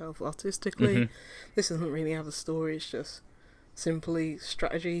expresses himself artistically. This doesn't really have a story. It's just simply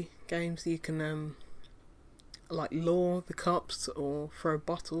strategy games. You can like lure the cops or throw a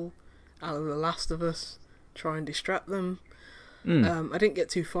bottle out of The Last of Us, try and distract them. I didn't get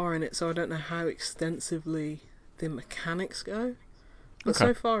too far in it, so I don't know how extensively the mechanics go. But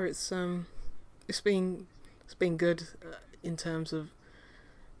so far, it's been good in terms of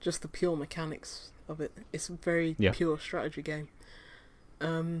just the pure mechanics of it. It's a very pure strategy game.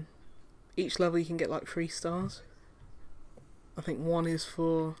 Each level you can get like 3 stars. I think one is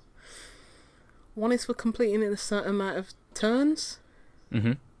for completing in a certain amount of turns.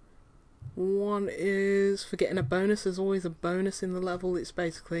 One is for getting a bonus. There's always a bonus in the level. It's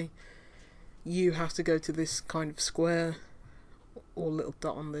basically you have to go to this kind of square or little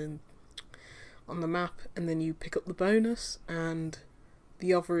dot on the map, and then you pick up the bonus, and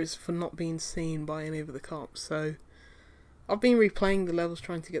the other is for not being seen by any of the cops. So I've been replaying the levels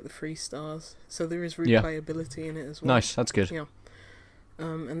trying to get the 3 stars, so there is replayability in it as well. Nice, that's good. Yeah.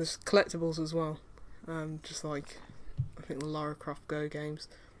 And there's collectibles as well. Just like I think the Lara Croft Go games,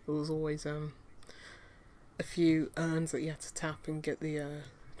 there was always a few urns that you had to tap and get the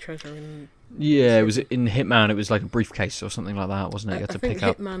treasure in. Yeah, it was in Hitman. It was like a briefcase or something like that, wasn't it? You had to pick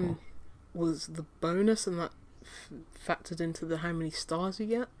up. Hitman was the bonus, and that factored into the how many stars you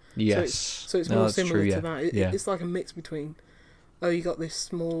get. Yes. So it's No, more that's similar true, yeah. to that. Yeah. It's like a mix between, oh, you got this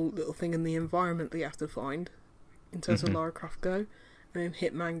small little thing in the environment that you have to find, in terms of Lara Croft Go, and in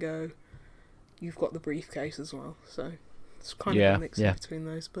Hitman Go, you've got the briefcase as well. So it's kind of a mix between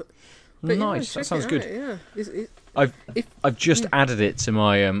those. But nice. yeah, That sounds good. Yeah. I've just added it to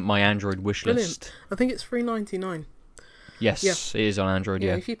my my Android wish list. I think it's $3.99. Yes, it is on Android.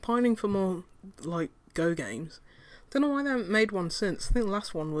 Yeah. If you're pining for more like Go games, don't know why they haven't made one since. I think the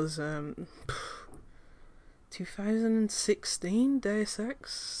last one was 2016 Deus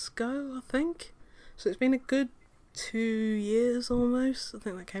Ex Go, I think. So it's been a good 2 years almost. I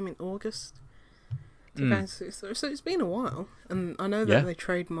think that came in August 2006. So it's been a while, and I know that they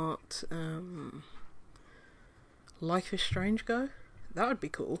trademarked Life is Strange Go. That would be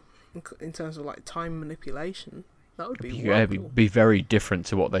cool in terms of like time manipulation. That would be cool. It'd be very different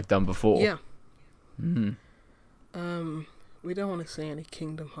to what they've done before. Yeah. We don't want to see any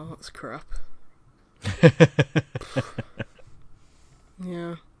Kingdom Hearts crap.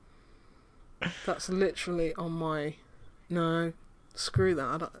 Yeah. That's literally on my... No, screw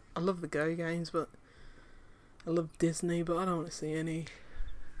that. I love the Go games, but... I love Disney, but I don't want to see any...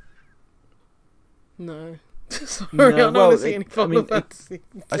 No. Sorry, I don't want to see any Final Fantasy.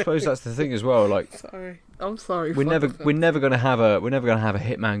 I suppose that's the thing as well. Like, I'm sorry. We're never gonna have a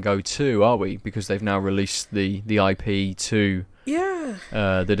Hitman Go 2, are we? Because they've now released the IP to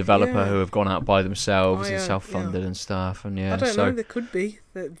the developer who have gone out by themselves and self-funded and stuff. And I don't know. There could be.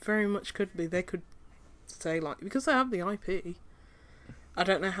 There very much could be. They could say like, because they have the IP. I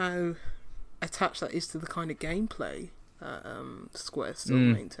don't know how attached that is to the kind of gameplay that Square still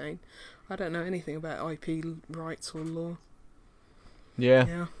maintain. I don't know anything about IP rights or law.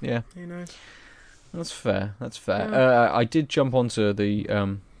 Yeah. Who knows? That's fair. I did jump onto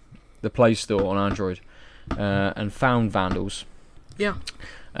the Play Store on Android and found Vandals. Yeah.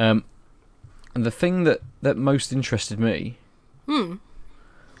 And the thing that most interested me,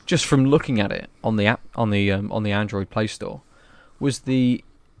 just from looking at it on the app on the Android Play Store, was the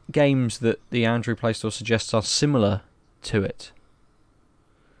games that the Android Play Store suggests are similar to it.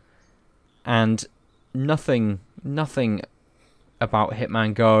 And nothing about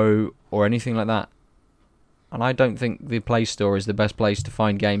Hitman Go or anything like that. And I don't think the Play Store is the best place to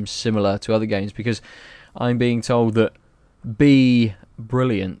find games similar to other games, because I'm being told that Be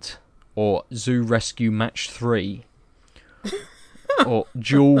Brilliant or Zoo Rescue Match 3 or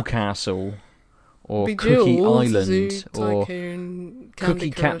Jewel Castle or Cookie Island or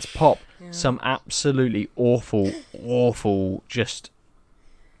Cookie Cat's Pop, some absolutely awful, just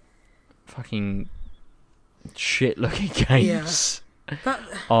fucking shit-looking games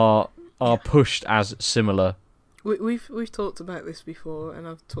are pushed as similar. We've talked about this before, and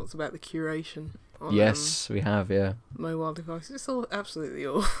I've talked about the curation on we have, mobile devices. It's all absolutely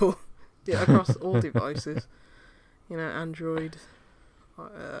awful. Across all devices. Android,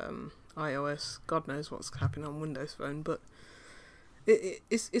 iOS, God knows what's happening on Windows Phone, but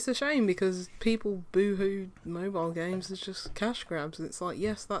it's a shame because people boo-hoo mobile games as just cash grabs. It's like,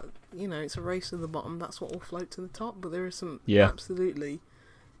 yes, that it's a race to the bottom. That's what will float to the top. But there are some absolutely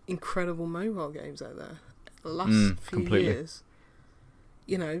incredible mobile games out there. The last few years,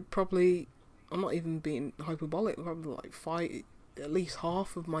 probably, I'm not even being hyperbolic. Probably like at least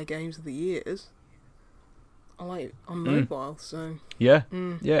half of my games of the years are like on mobile. So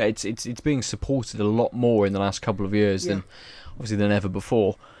it's being supported a lot more in the last couple of years than ever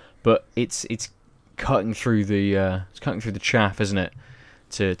before, but it's cutting through the chaff, isn't it,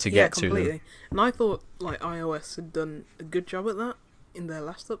 to get completely. To them. And I thought like iOS had done a good job at that in their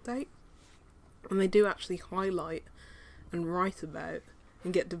last update, and they do actually highlight and write about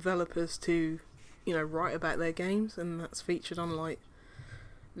and get developers to write about their games, and that's featured on like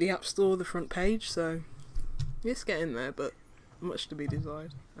the App Store, the front page. So it's getting there, but much to be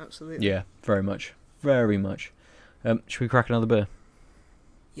desired. Absolutely. Yeah, very much. Should we crack another beer?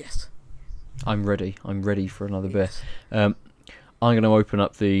 Yes. I'm ready for another beer. I'm going to open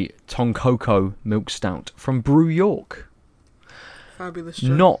up the Tonkoko Milk Stout from Brew York. Fabulous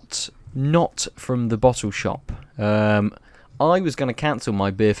drink. Not from the bottle shop. I was going to cancel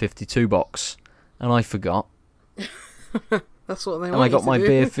my Beer 52 box, and I forgot. That's what they want. And I got my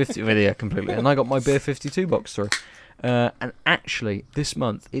Beer 50. Yeah, completely. And I got my Beer 52 box through. And actually, this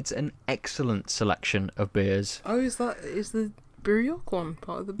month, it's an excellent selection of beers. Oh, is the Brew York one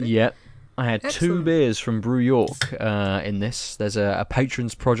part of the beer? Yep. I had two beers from Brew York in this. There's a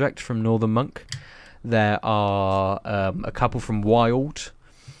Patrons Project from Northern Monk. There are a couple from Wild.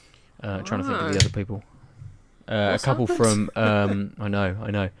 Trying to think of the other people. A couple from... I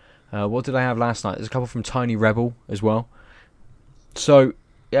know. What did I have last night? There's a couple from Tiny Rebel as well. So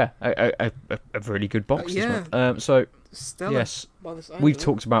yeah, a really good box this month. So Stellar, yes, by the sound we of it.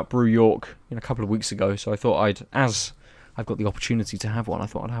 talked about Brew York a couple of weeks ago. So I thought as I've got the opportunity to have one, I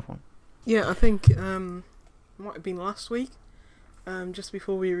thought I'd have one. Yeah, I think it might have been last week, just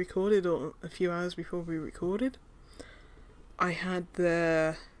before we recorded, or a few hours before we recorded. I had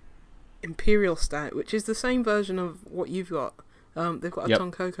the Imperial Stout, which is the same version of what you've got. They've got a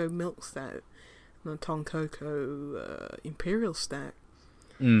Tonkoko Milk Stout and a Tonkoko Imperial Stout.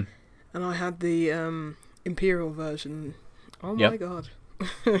 Mm. And I had the Imperial version. Oh my god.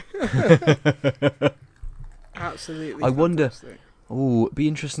 Absolutely. I wonder. Fantastic. Oh, it'd be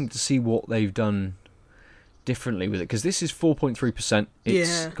interesting to see what they've done differently with it, because this is 4.3%.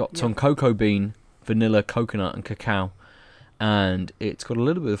 It's got Tonkoko bean, vanilla, coconut, and cacao, and it's got a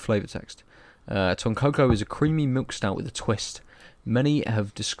little bit of flavour text. Tonkoko is a creamy milk stout with a twist. Many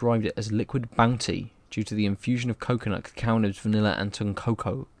have described it as liquid bounty due to the infusion of coconut, cacao nibs, vanilla, and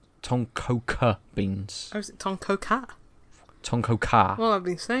Tonkoko beans. Oh, is it Tonkoko? Tonkoka. Well, I've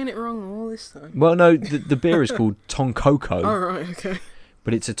been saying it wrong all this time. Well, no, the beer is called Tonkoko. Oh, right, okay.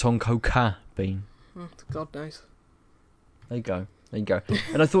 But it's a Tonkoka bean. God knows. There you go.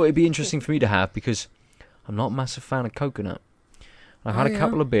 And I thought it'd be interesting for me to have, because I'm not a massive fan of coconut. I've had a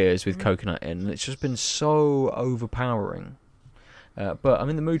couple of beers with coconut in, and it's just been so overpowering. But I'm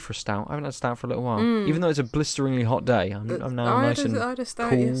in the mood for a stout. I haven't had a stout for a little while. Even though it's a blisteringly hot day, I'm now nice and cool. I had a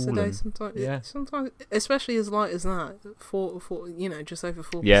stout yesterday. Sometimes, especially as light as that, just over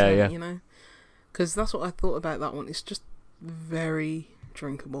 4%. Yeah. You know, because that's what I thought about that one. It's just very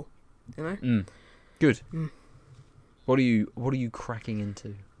drinkable. You know. Good. What are you cracking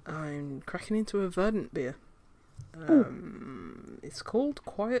into? I'm cracking into a Verdant beer. It's called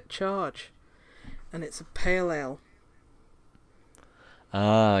Quiet Charge, and it's a pale ale.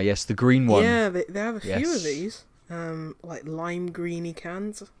 Ah, yes, the green one. Yeah, they have a few of these, like lime greeny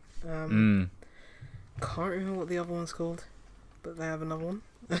cans. Can't remember what the other one's called, but they have another one.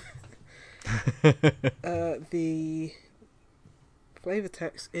 The flavour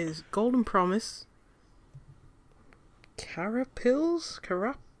text is Golden Promise, Carapils,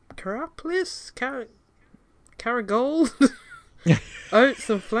 Caraplis, Caragold, Oats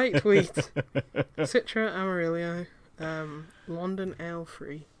and Flaked Wheat, Citra Amarillo, London Ale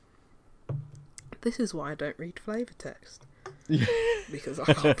Free. This is why I don't read flavour text. Because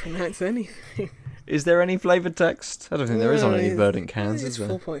I can't pronounce anything. Is there any flavour text? I don't think there is on any Verdant cans, is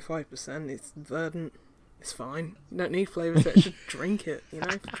there? It's 4.5%. It's Verdant. It's fine. You don't need flavour text. Just drink it,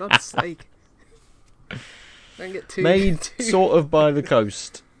 for God's sake. Don't get too... Made sort of by the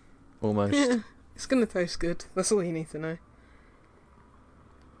coast. Almost. Yeah, it's going to taste good. That's all you need to know.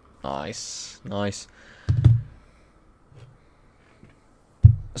 Nice.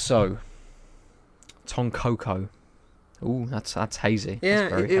 So, Tonkoko. Ooh, that's hazy. Yeah,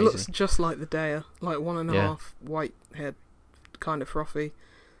 that's very it hazy. looks just like the Deya. Like 1.5 white head, kind of frothy.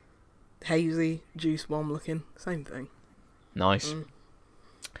 Hazy, juice bomb looking. Same thing. Nice.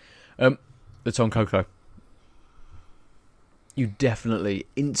 The Tonkoko. You definitely,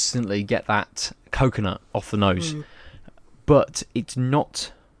 instantly get that coconut off the nose. But it's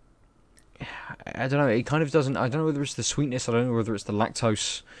not... I don't know, it kind of doesn't... I don't know whether it's the sweetness, I don't know whether it's the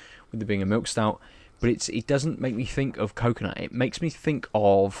lactose, with it being a milk stout, but it doesn't make me think of coconut. It makes me think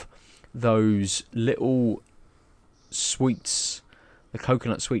of those little sweets, the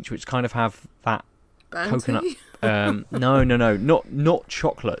coconut sweets, which kind of have that Bounty? coconut... no, not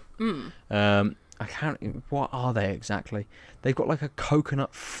chocolate. I can't... What are they exactly? They've got like a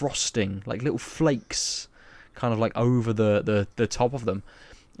coconut frosting, like little flakes, kind of like over the top of them.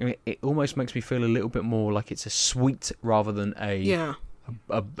 I mean, it almost makes me feel a little bit more like it's a sweet rather than a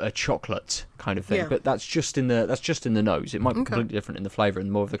chocolate kind of thing. Yeah. But that's just in the nose. It might be completely different in the flavour,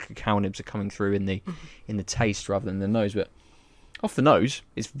 and more of the cacao nibs are coming through in the taste rather than the nose. But off the nose,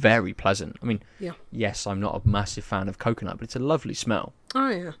 it's very pleasant. I mean, yes, I'm not a massive fan of coconut, but it's a lovely smell.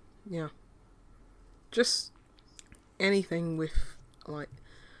 Oh yeah. Just anything with, like,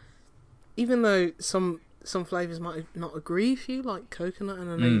 even though some flavours might not agree with you, like coconut,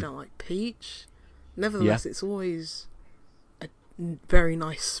 and I know you don't like peach, nevertheless it's always a very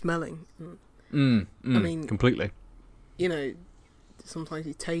nice smelling. I mean, completely. Sometimes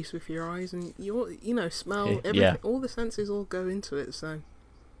you taste with your eyes, and you smell everything. All the senses all go into it. So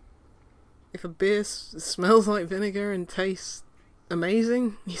if a beer smells like vinegar and tastes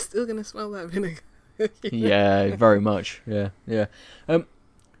amazing, you're still gonna smell that vinegar. Yeah, very much. Yeah.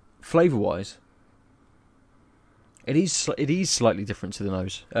 Flavour wise, it is slightly different to the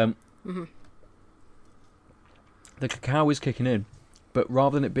nose. The cacao is kicking in, but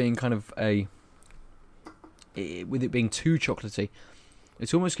rather than it being kind of with it being too chocolatey,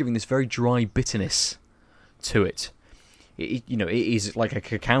 it's almost giving this very dry bitterness to it. It is like a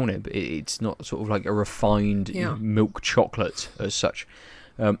cacao nib. It's not sort of like a refined milk chocolate as such.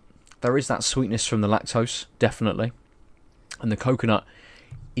 There is that sweetness from the lactose, definitely, and the coconut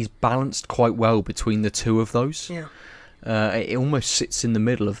is balanced quite well between the two of those. Yeah. It almost sits in the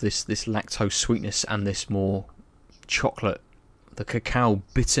middle of this lactose sweetness and this more chocolate, the cacao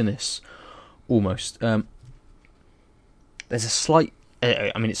bitterness, almost. There's a slight.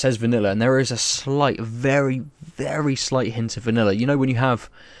 I mean, it says vanilla, and there is a slight, very, very slight hint of vanilla. You know when you have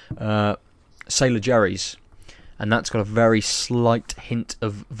Sailor Jerry's, and that's got a very slight hint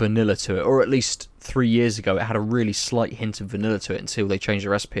of vanilla to it, or at least 3 years ago it had a really slight hint of vanilla to it until they changed the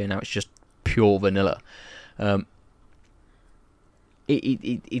recipe, and now it's just pure vanilla.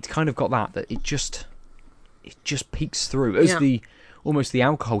 It's kind of got that it just peeks through as almost the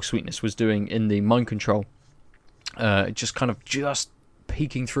alcohol sweetness was doing in the Mind Control. Just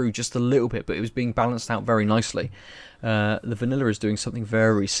peeking through just a little bit, but it was being balanced out very nicely. The vanilla is doing something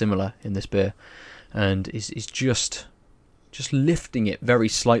very similar in this beer, and is just lifting it very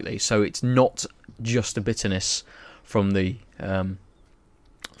slightly, so it's not just a bitterness from the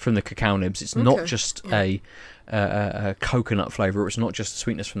cacao nibs. It's not just a coconut flavour. It's not just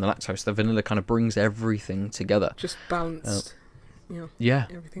sweetness from the lactose. The vanilla kind of brings everything together. Just balanced.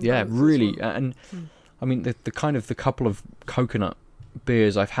 Everything really. Well. And I mean, the couple of coconut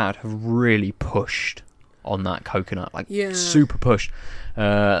beers I've had have really pushed on that coconut, super pushed.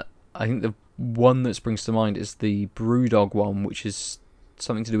 I think the one that springs to mind is the Brewdog one, which is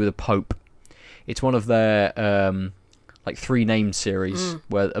something to do with a pope. It's one of their 3 name series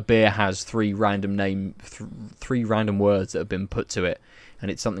where a beer has 3 random words that have been put to it,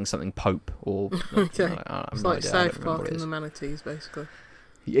 and it's something pope or okay. It's like South Park and the Manatees, basically.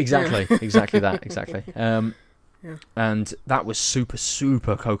 Exactly that. And that was super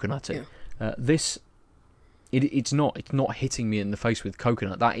coconutty. This it's not hitting me in the face with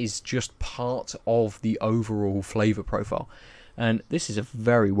coconut. That is just part of the overall flavour profile, and this is a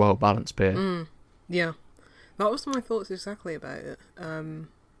very well balanced beer. Yeah, that was my thoughts exactly about it.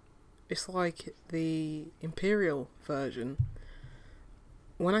 It's like the Imperial version.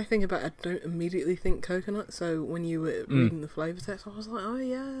 When I think about it, I don't immediately think coconut. So when you were reading the flavour text, I was like, oh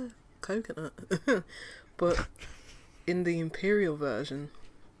yeah, coconut. But in the Imperial version,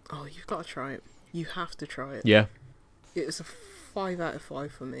 you've got to try it. You have to try it. Yeah. It's a 5 out of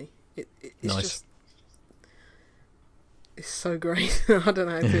 5 for me. It's nice. Just... It's so great. I don't know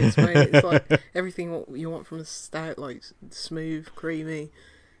how to explain it. It's like everything what you want from a stout, like smooth, creamy,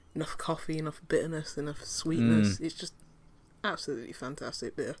 enough coffee, enough bitterness, enough sweetness. It's just absolutely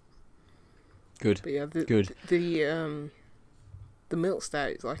fantastic beer. Good. But yeah, Good. The milk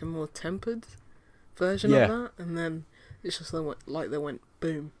stout is like a more tempered version of that, and then it's just like they went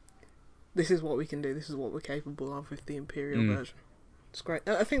boom. This is what we can do. This is what we're capable of with the Imperial version. It's great.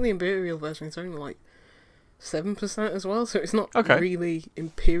 I think the Imperial version is only like 7% as well, so it's not really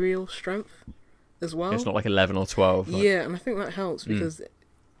Imperial strength as well. It's not like 11 or 12. Yeah, and I think that helps because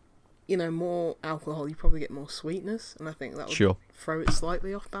more alcohol, you probably get more sweetness, and I think that would throw it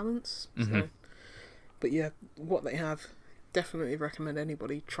slightly off balance. So, but yeah, what they have, definitely recommend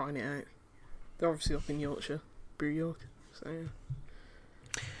anybody trying it out. They're obviously up in Yorkshire, Brew York. So yeah.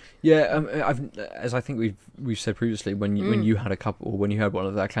 Yeah, as I think we've said previously, when you had a couple, or when you had one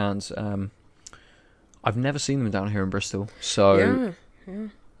of their cans, I've never seen them down here in Bristol. So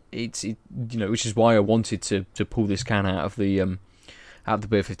it's which is why I wanted to pull this can out of the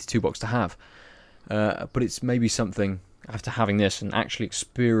Beer 52 box to have. But it's maybe something after having this and actually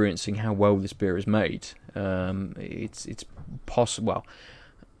experiencing how well this beer is made. It's possible. Well,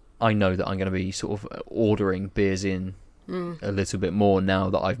 I know that I'm going to be sort of ordering beers in a little bit more now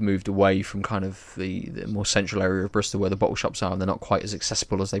that I've moved away from kind of the more central area of Bristol where the bottle shops are, and they're not quite as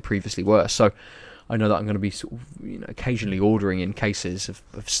accessible as they previously were. So I know that I'm going to be sort of occasionally ordering in cases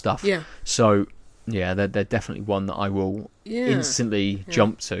of stuff. Yeah. So yeah, they're definitely one that I will instantly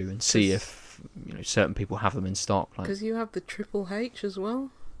jump to and see if certain people have them in stock. Because you have the Triple H as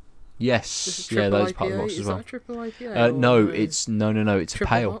well. Yes, those part of the box as well. Is that a triple IPA? No, it's it's a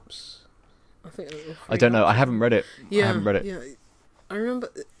pale. Hops? I don't know. I haven't read it. Yeah, I remember.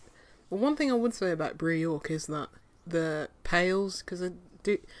 Well, one thing I would say about Brew York is that the pales, because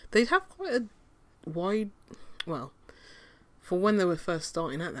they'd have quite a wide. Well, for when they were first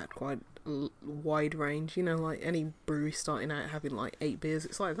starting out, they had quite a wide range. Like any brewery starting out having like 8 beers,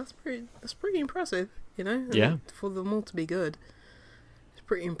 it's like that's pretty impressive. Yeah. For them all to be good, it's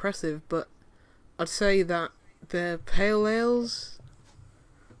pretty impressive. But I'd say that their pale ales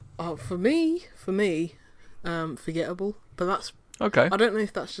For me, forgettable. But that's Okay. I don't know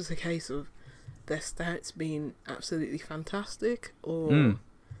if that's just a case of their stouts being absolutely fantastic, or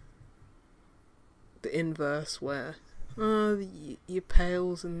the inverse, where your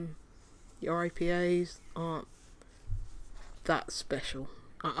pales and your IPAs aren't that special.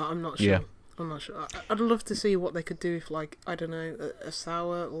 I'm not sure. Yeah. I'm not sure. I'd love to see what they could do if, like, I don't know, a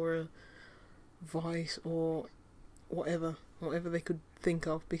sour or a vice or whatever they could think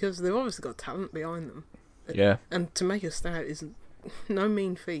of, because they've obviously got talent behind them. Yeah. And to make a stout is no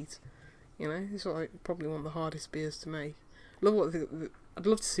mean feat. You know, it's like probably one of the hardest beers to make. I'd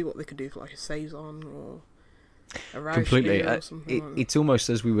love to see what they could do for like a saison or a Rauch Completely. beer or something like that. It's almost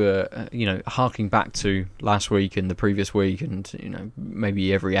as we were, harking back to last week and the previous week, and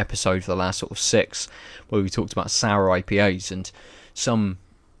maybe every episode for the last sort of 6, where we talked about sour IPAs, and some,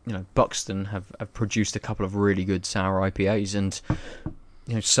 Buxton have produced a couple of really good sour IPAs, and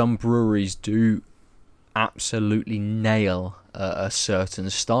some breweries do absolutely nail a certain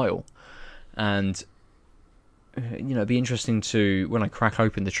style, and it'd be interesting to, when I crack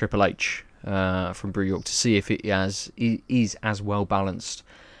open the Triple H from Brew York, to see if it is as well balanced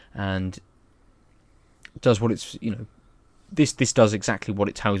and does what it's this does exactly what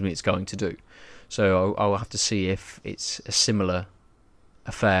it tells me it's going to do. So I'll have to see if it's a similar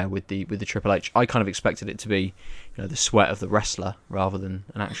affair with the Triple H. I kind of expected it to be the sweat of the wrestler rather than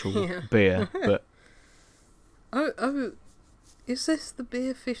an actual beer, but oh, is this the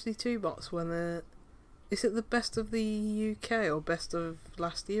beer 52 box when they're... Is it the best of the UK or best of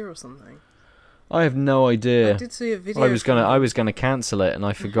last year or something? I have no idea. I did see a video. I was gonna cancel it and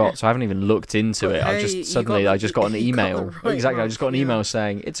I forgot, so I haven't even looked into it. Hey, I just got an email. Right exactly, I just got an email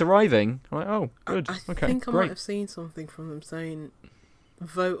saying it's arriving. I'm like, oh, good. I okay, think I great. might have seen something from them saying,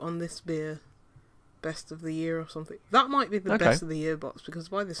 vote on this beer, best of the year or something. That might be the best of the year box, because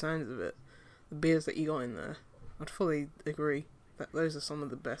by the sounds of it, the beers that you got in there, I'd fully agree that those are some of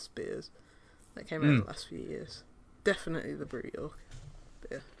the best beers that came out in the last few years. Definitely the Brew York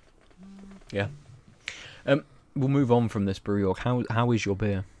beer. Yeah. We'll move on from this, Brew York. How is your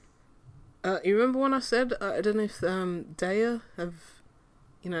beer? You remember when I said I don't know if Deya have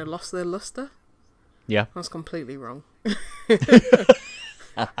lost their luster? Yeah. That's completely wrong.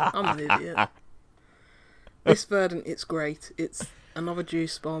 I'm an idiot. This Verdant, it's great. It's another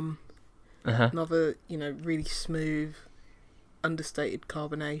juice bomb. Another really smooth, understated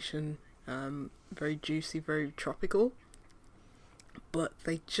carbonation. Very juicy, very tropical. But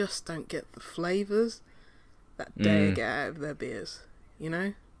they just don't get the flavours that Deya get out of their beers.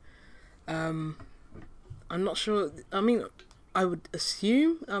 I'm not sure. I mean, I would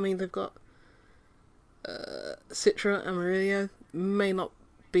assume. I mean, they've got Citra Amarillo. May not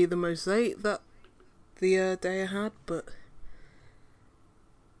be the mosaic that the Deya had, but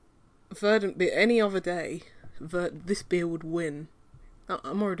Verdant beer, any other day, this beer would win.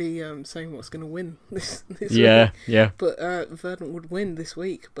 I'm already saying what's going to win this week. Yeah. But Verdant would win this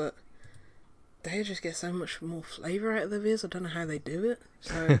week, but they just get so much more flavour out of their beers. I don't know how they do it.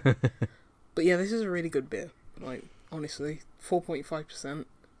 So, but yeah, this is a really good beer. Like, honestly, 4.5%,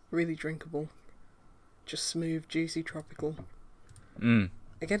 really drinkable, just smooth, juicy, tropical. Again,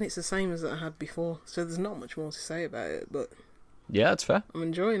 it's the same as that I had before, so there's not much more to say about it. But yeah, that's fair. I'm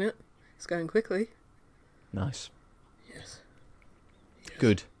enjoying it. It's going quickly. Nice. Yes.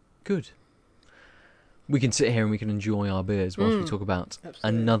 Good. We can sit here and we can enjoy our beers whilst we talk about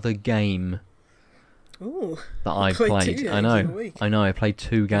another game that I've played. I know. I played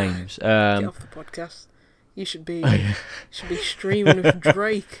 2 games. Get off the podcast. You should be streaming with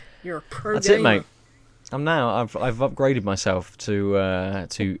Drake. You're a pro That's gamer. it, mate. I've upgraded myself to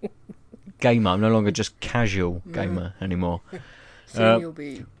gamer. I'm no longer just casual gamer anymore. Soon you'll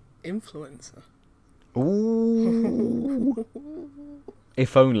be influencer. Ooh.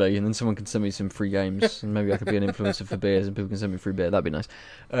 If only, and then someone can send me some free games, and maybe I could be an influencer for beers, and people can send me free beer. That'd be nice.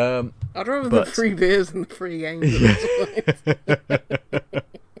 I'd rather the free beers than the free games.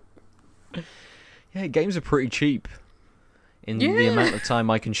 Yeah, games are pretty cheap in the amount of time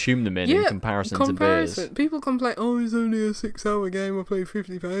I consume them in comparison to beers. People complain, it's only a 6-hour game, I paid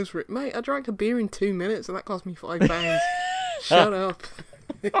 £50 for it. Mate, I drank a beer in 2 minutes, and that cost me £5. Shut up.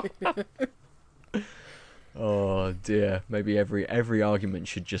 Oh dear, maybe every argument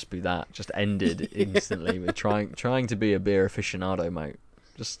should just be that, just ended instantly with trying to be a beer aficionado, mate.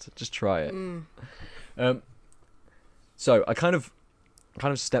 Just try it. So I kind of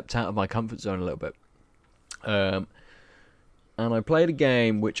stepped out of my comfort zone a little bit, and I played a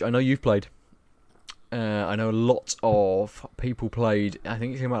game which I know you've played. I know a lot of people played. I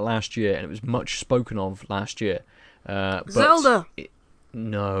think it came out last year, and it was much spoken of last year. Zelda.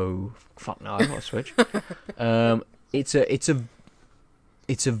 No, fuck no, I got a Switch. It's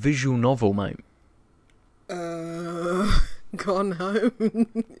a visual novel, mate. Gone home.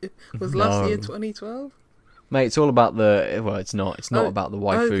 Was last year 2012? Mate, it's all about the... Well, it's not. It's not about the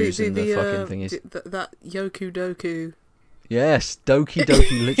waifus and the fucking thingies. That Yoku Doku. Yes, Doki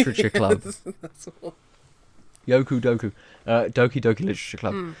Doki Literature Club. That's what. Yoku Doku. Doki Doki Literature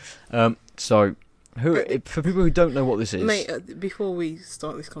Club. So, for people who don't know what this is... Mate, before we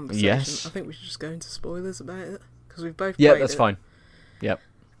start this conversation, yes. I think we should just go into spoilers about it. Because we've both Yeah, played that's it. fine. Yep,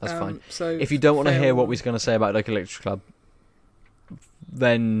 that's fine. So if you don't want to hear what we're going to say about Doki Literature Club,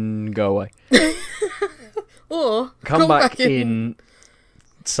 then go away. Or come back in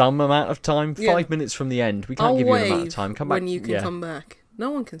some amount of time. 5 minutes from the end. We can't give you an amount of time. Come back when you can come back. No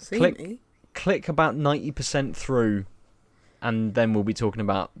one can see me. Click about 90% through, and then we'll be talking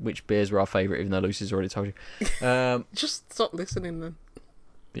about which beers were our favourite, even though Lucy's already told you. Just stop listening then.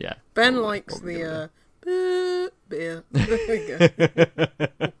 Yeah. Ben likes the beer. There we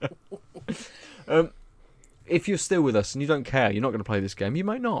go. If you're still with us and you don't care, you're not going to play this game, you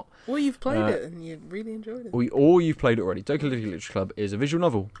might not. Or you've played it and you really enjoyed it. Or you've played it already. Doki Doki Literature Club is a visual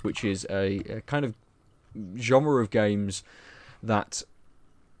novel, which is a kind of genre of games that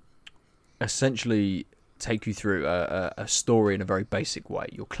essentially take you through a story in a very basic way.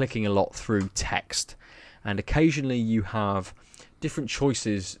 You're clicking a lot through text, and occasionally you have different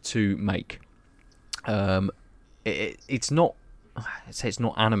choices to make. It's not... I'd say it's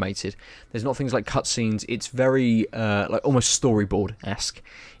not animated. There's not things like cutscenes. It's very like almost storyboard-esque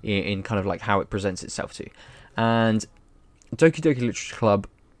in kind of like how it presents itself to you. And Doki Doki Literature Club,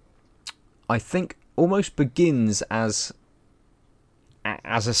 I think, almost begins as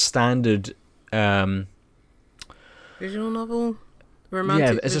a standard visual novel,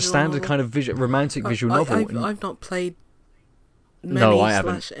 romantic. Yeah, as a standard novel. Kind of romantic visual novel. I've not played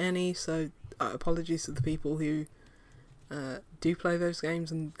any, so apologies to the people who do play those games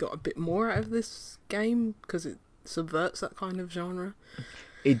and got a bit more out of this game because it subverts that kind of genre.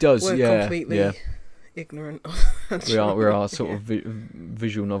 It does. We're completely ignorant. We are sort of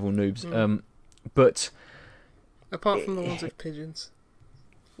visual novel noobs. But apart from the ones with pigeons,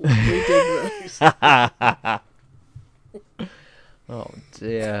 we did those. Oh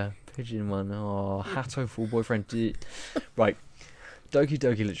dear, pigeon one. Oh, Hatto boyfriend. Right, Doki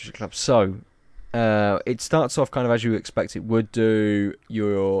Doki Literature Club. So. It starts off kind of as you expect it would do.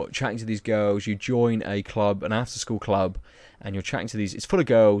 You're chatting to these girls. You join a club, an after-school club, and you're chatting to these. It's full of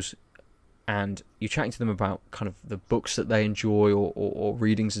girls, and you're chatting to them about kind of the books that they enjoy or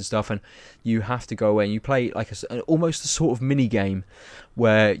readings and stuff. And you have to go away and you play like almost a sort of mini game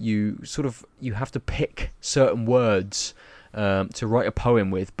where you have to pick certain words to write a poem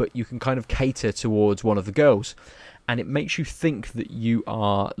with, but you can kind of cater towards one of the girls. And it makes you think that you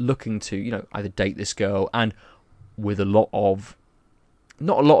are looking to, either date this girl, and with not a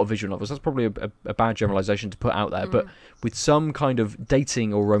lot of visual novels, that's probably a bad generalisation to put out there, but with some kind of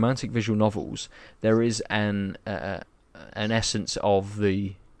dating or romantic visual novels, there is an essence of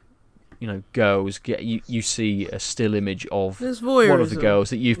the, girls. You see a still image of one of the girls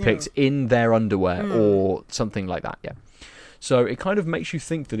that you've picked in their underwear or something like that, yeah. So it kind of makes you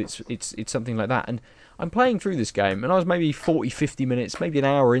think that it's something like that. And I'm playing through this game, and I was maybe 40, 50 minutes, maybe an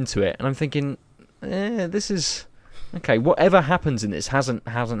hour into it, and I'm thinking, this is... Okay, whatever happens in this hasn't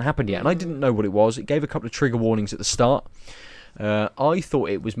happened yet. And I didn't know what it was. It gave a couple of trigger warnings at the start. I thought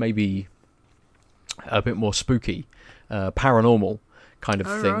it was maybe a bit more spooky, paranormal kind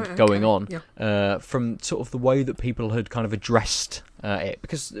of thing going on. Yeah. From sort of the way that people had kind of addressed it.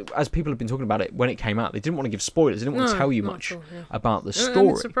 Because as people have been talking about it, when it came out, they didn't want to give spoilers. They didn't want to tell you much about the story.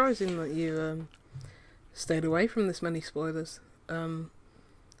 And it's surprising that you stayed away from this many spoilers. I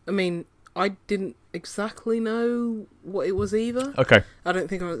mean, I didn't exactly know what it was either. Okay. I don't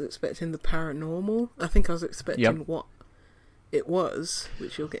think I was expecting the paranormal. I think I was expecting what it was,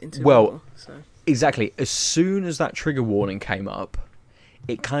 which you'll get into more. So. Exactly. As soon as that trigger warning came up,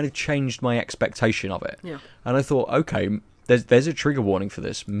 it kind of changed my expectation of it. Yeah. And I thought, okay, there's a trigger warning for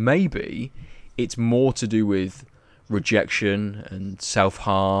this. Maybe it's more to do with rejection and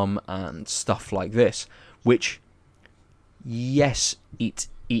self-harm and stuff like this, which, yes, it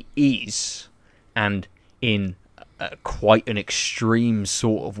is, and in quite an extreme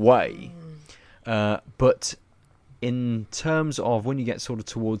sort of way. But in terms of when you get sort of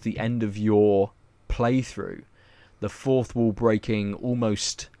towards the end of your playthrough, the fourth wall breaking,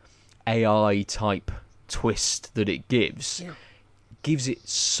 almost AI type twist that it gives it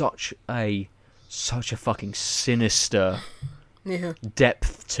such a fucking sinister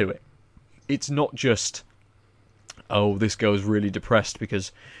depth to it. It's not just oh, this girl's really depressed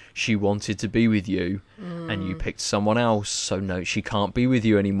because she wanted to be with you and you picked someone else, so no, she can't be with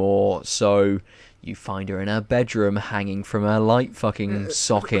you anymore, so you find her in her bedroom hanging from her light fucking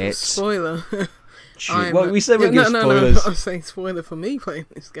socket. Spoiler. Well, we said we'd give spoilers. No, I was saying spoiler for me playing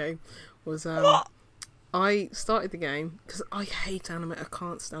this game was I started the game because I hate anime. I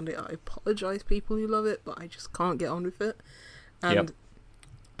can't stand it. I apologise people who love it, but I just can't get on with it. And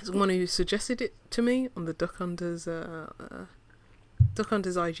someone who suggested it to me on the Duck Hunters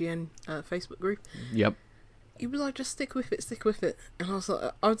IGN Facebook group. Yep. He was like, just stick with it. And I was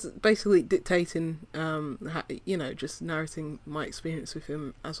like, I was basically dictating, just narrating my experience with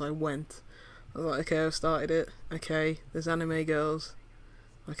him as I went. I was like, okay, I've started it. Okay, there's anime girls.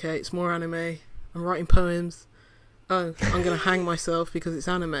 Okay, it's more anime. I'm writing poems. Oh, I'm going to hang myself because it's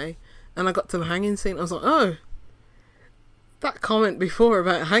anime. And I got to the hanging scene. I was like, oh, that comment before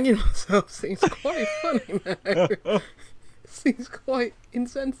about hanging myself seems quite funny now. Seems quite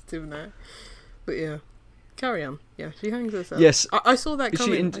insensitive now. But yeah, carry on. Yeah, she hangs herself. Yes. I saw that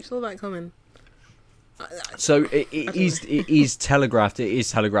coming. So it is telegraphed. It is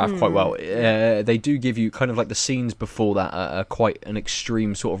telegraphed quite well. They do give you kind of like the scenes before that are quite an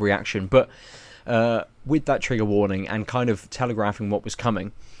extreme sort of reaction. But with that trigger warning and kind of telegraphing what was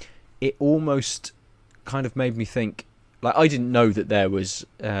coming, it almost kind of made me think, like, I didn't know that there was,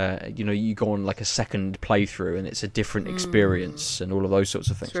 you go on like a second playthrough and it's a different experience and all of those sorts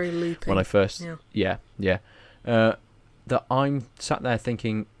of things. It's very looping. When I first, that I'm sat there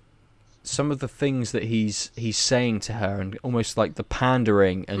thinking, some of the things that he's saying to her, and almost like the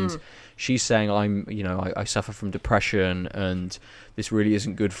pandering, and she's saying, I suffer from depression and this really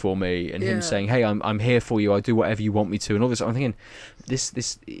isn't good for me, and him saying, hey, I'm here for you, I'll do whatever you want me to, and all this. I'm thinking,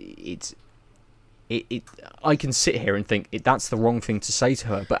 I can sit here and think that's the wrong thing to say to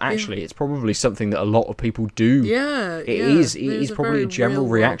her, but actually it's probably something that a lot of people do. It is probably a general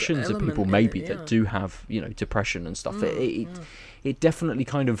reaction to people maybe that do have, depression and stuff. It definitely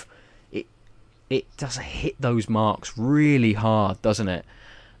kind of it does hit those marks really hard, doesn't it?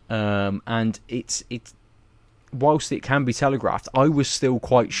 And it's whilst it can be telegraphed, I was still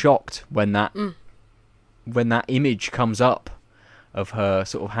quite shocked when that image comes up of her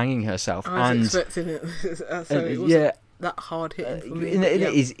sort of hanging herself. I was expecting it, so it wasn't that hard hitting for me.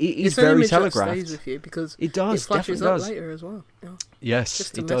 It is very telegraphed. It stays with you because it does, it flashes definitely up later as well. Yeah.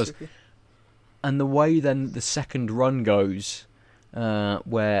 Yes, it does. And the way then the second run goes,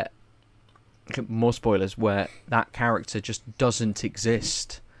 where, more spoilers, where that character just doesn't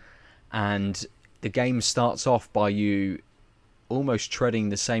exist, and the game starts off by you almost treading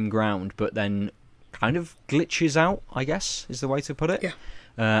the same ground, but then kind of glitches out, I guess, is the way to put it. Yeah.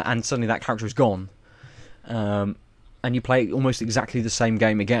 And suddenly that character is gone. And you play almost exactly the same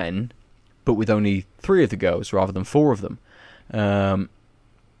game again, but with only 3 of the girls rather than 4 of them. And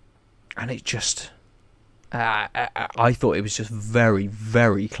it just... I thought it was just very,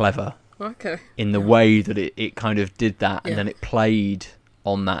 very clever. Okay. In the way that it kind of did that, and then it played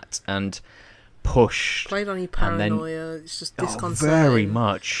on that and pushed. Played on your paranoia. It's just disconcerting. Very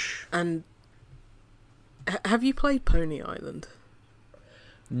much. And have you played Pony Island?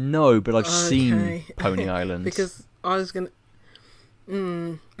 No, but I've seen Pony Island. Because I was going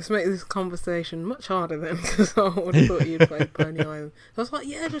to... let's make this conversation much harder then, because I would have thought you'd played Pony Island. I was like,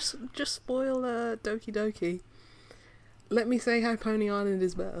 yeah, just spoil Doki Doki. Let me say how Pony Island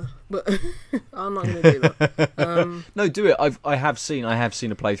is better, but I'm not going to do that. No, do it. I have seen a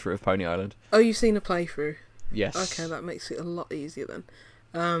playthrough of Pony Island. Oh, you've seen a playthrough? Yes. Okay, that makes it a lot easier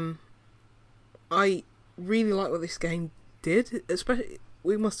then. I really like what this game did. Especially,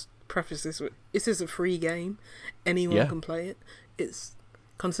 we must preface this with, this is a free game. Anyone can play it. It's,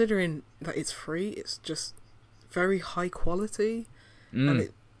 considering that it's free, it's just very high quality, and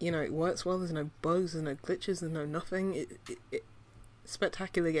it works well. There's no bugs, there's no glitches, there's no nothing. It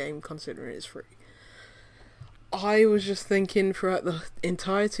spectacular game considering it's free. I was just thinking throughout the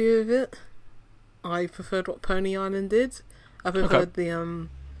entirety of it, I preferred what Pony Island did. I preferred the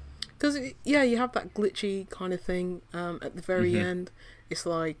because you have that glitchy kind of thing at the very end. It's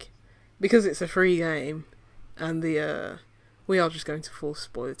like, because it's a free game, and we are just going to full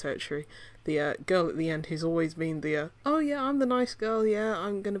spoiler territory. The girl at the end who's always been the oh yeah, I'm the nice girl, yeah,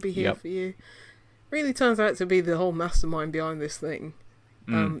 I'm gonna be here for you, really turns out to be the whole mastermind behind this thing.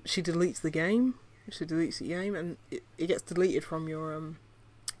 She deletes the game, and it gets deleted from your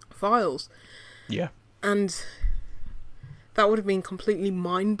files. Yeah. And that would have been completely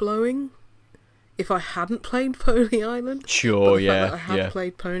mind-blowing if I hadn't played Pony Island. Sure, but the fact that I had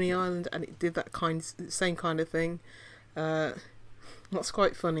played Pony Island and it did that same kind of thing. What's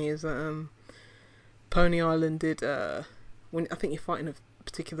quite funny is that Pony Island did when I think you're fighting a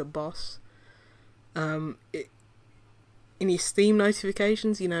particular boss. It in your Steam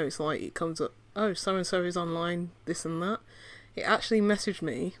notifications, it's like it comes up, oh, so and so is online, this and that. It actually messaged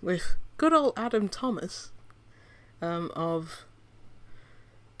me with good old Adam Thomas, of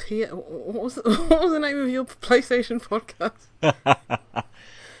what was the name of your PlayStation podcast?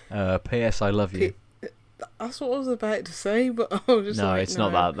 P.S. I love you. That's what I was about to say, but I was just No, like, it's no,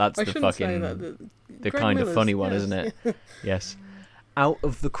 not that. That's I the shouldn't say fucking that. the Greg kind of Miller's, funny one, yes. isn't it? Yes. Out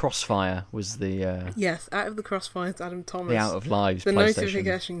of the Crossfire was the Yes, Out of the Crossfire, Adam Thomas. the Out of Lives The PlayStation.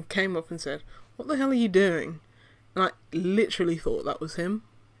 notification came up and said, "What the hell are you doing?" And I literally thought that was him.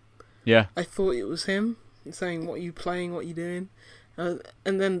 Yeah. I thought it was him saying, "What are you playing? What are you doing?" And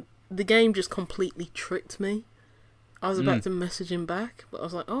then the game just completely tricked me. I was about to message him back, but I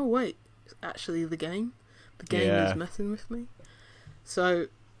was like, "Oh wait, it's actually the game. The game is messing with me." So,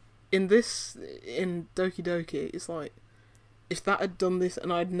 in Doki Doki, it's like, if that had done this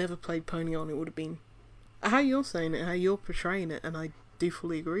and I'd never played Pony On, it would have been how you're saying it, how you're portraying it, and I do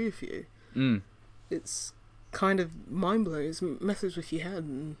fully agree with you. It's kind of mind blowing. It messes with your head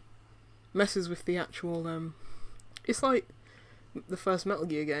and messes with the actual. It's like the first Metal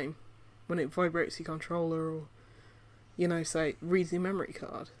Gear game when it vibrates your controller, or say reads your memory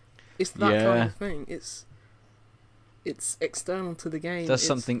card. It's that kind of thing. It's external to the game. Does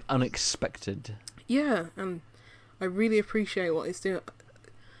something unexpected. Yeah, and I really appreciate what it's doing.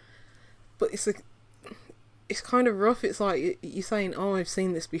 But it's kind of rough. It's like you're saying, "Oh, I've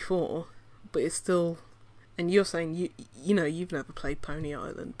seen this before," but it's still, and you're saying you've never played Pony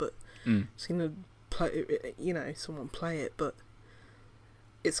Island, but seen to play, someone play it, but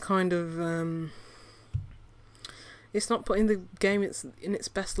it's kind of it's not putting the game in its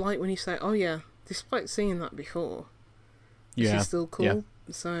best light when you say, "Oh yeah, despite seeing that before, this is still cool." Yeah.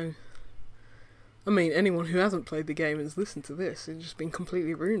 So, I mean, anyone who hasn't played the game and has listened to this, it's just been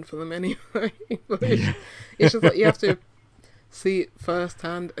completely ruined for them anyway. But it's just like you have to see it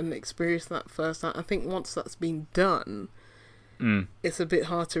firsthand and experience that firsthand. I think once that's been done, it's a bit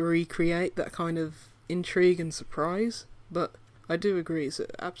hard to recreate that kind of intrigue and surprise. But I do agree, it's an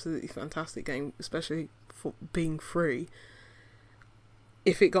absolutely fantastic game, especially for being free.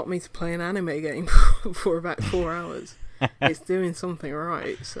 If it got me to play an anime game for about 4 hours, it's doing something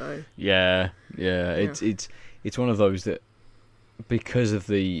right. So Yeah. It's one of those that, because of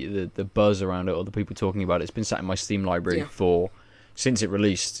the buzz around it or the people talking about it, it's been sat in my Steam library since it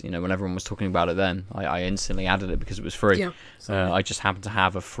released. When everyone was talking about it, then I instantly added it because it was free. I just happened to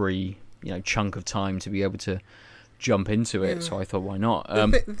have a free chunk of time to be able to jump into it, so I thought, why not?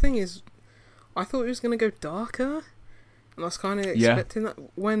 The thing is, I thought it was going to go darker, and I was kind of expecting that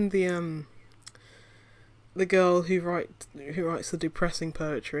when the girl who writes the depressing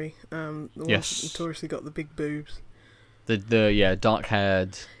poetry, the one who notoriously got the big boobs, the dark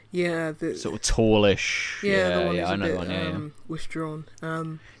haired, the sort of tallish, the one who's I a know bit the one, withdrawn,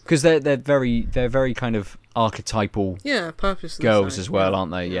 because they're very kind of archetypal, purposely girls so, as well,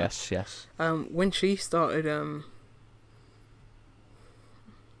 aren't they? Yes. When she started, I'm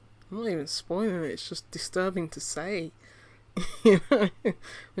not even spoiling it, it's just disturbing to say.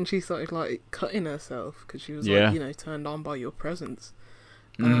 When she started like cutting herself because she was like turned on by your presence,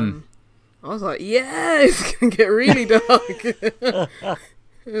 I was like, it's gonna get really dark. And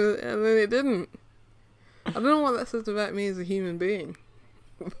then it didn't. I don't know what that says about me as a human being.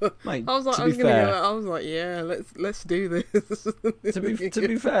 Mate, I was like, let's do this. to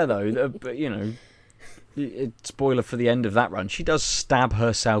be fair though, but spoiler for the end of that run, she does stab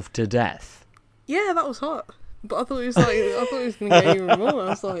herself to death. Yeah, that was hot. But I thought it was going to get even more. I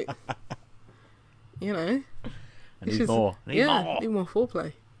was like, I need more. Need more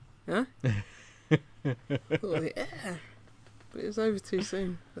foreplay. Yeah. But it was over too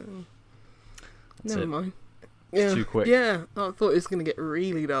soon. Never mind. Yeah. Too quick. Yeah, I thought it was going to get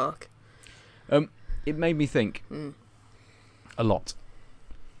really dark. It made me think a lot.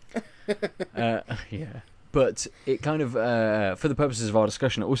 But it kind of, for the purposes of our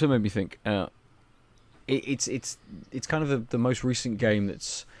discussion, it also made me think. It's kind of the most recent game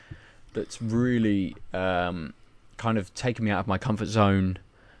that's really kind of taken me out of my comfort zone,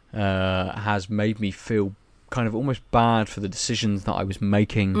 has made me feel kind of almost bad for the decisions that I was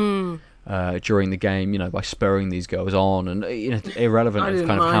making during the game, by spurring these girls on, and irrelevant of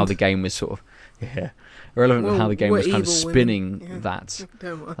kind of how the game was sort of irrelevant of how the game was kind of spinning that.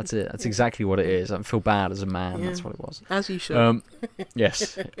 That's it. That's exactly what it is. I feel bad as a man. That's what it was. As you should.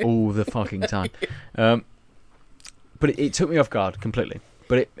 Yes, all the fucking time. But it took me off guard completely.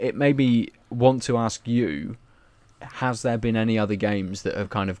 But it made me want to ask you, has there been any other games that have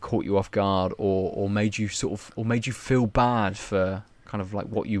kind of caught you off guard, or made you feel bad for kind of like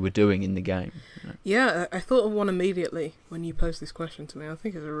what you were doing in the game? Yeah, I thought of one immediately when you posed this question to me. I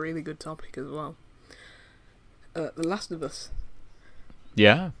think it's a really good topic as well. The Last of Us.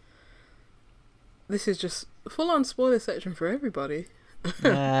 Yeah. This is just full-on spoiler section for everybody.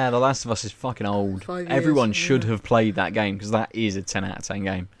 Yeah, The Last of Us is fucking old. 5 years, Everyone should have played that game, because that is a 10 out of 10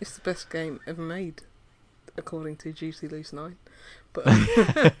 game. It's the best game ever made, according to Juicy Loose 9. But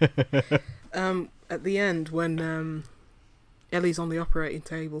at the end, when Ellie's on the operating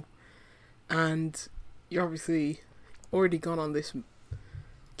table, and you're obviously already gone on this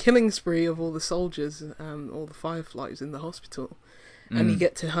killing spree of all the soldiers, all the fireflies in the hospital, and you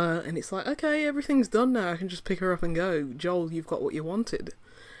get to her, and it's like, okay, everything's done now, I can just pick her up and go. Joel, you've got what you wanted.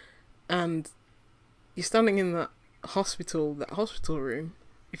 And you're standing in that hospital room,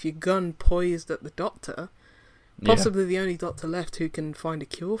 with your gun poised at the doctor, possibly the only doctor left who can find a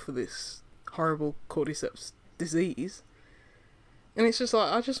cure for this horrible cordyceps disease. And it's just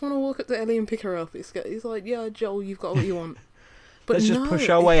like, I just want to walk up to Ellie and pick her up. It's like, yeah, Joel, you've got what you want. But let's just push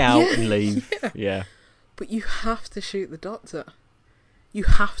our way out and leave. Yeah. But you have to shoot the doctor. You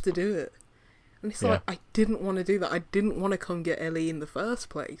have to do it. And it's like, I didn't want to do that. I didn't want to come get Ellie in the first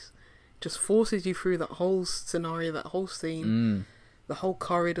place. It just forces you through that whole scenario, that whole scene, the whole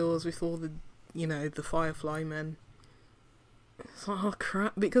corridors with all the, the firefly men. It's like, oh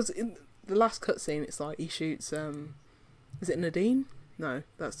crap. Because in the last cutscene, it's like he shoots, is it Nadine? No,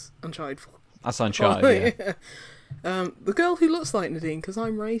 that's Uncharted. That's Uncharted, yeah. The girl who looks like Nadine, because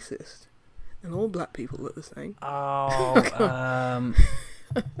I'm racist. And all black people look the same. Oh,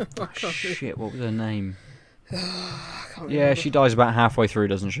 shit, what was her name? Yeah, she dies about halfway through,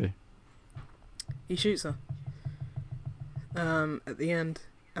 doesn't she? He shoots her. At the end.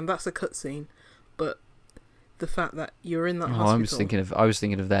 And that's a cutscene. But the fact that you're in that hospital... I was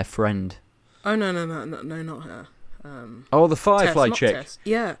thinking of their friend. Oh, no, not her. The Firefly Tess, chick. Tess.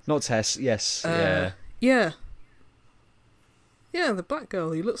 Yeah. Not Tess, yes. Yeah. Yeah. Yeah, the black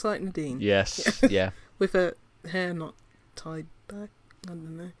girl who looks like Nadine. Yes, yeah. With her hair not tied back. I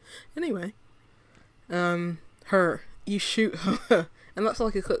don't know. Anyway. Her. You shoot her. And that's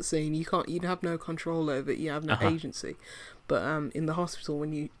like a cutscene. You have no control over it. You have no agency. But in the hospital,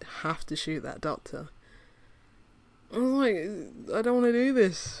 when you have to shoot that doctor, I was like, I don't want to do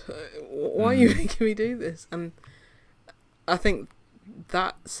this. Why are you making me do this? And I think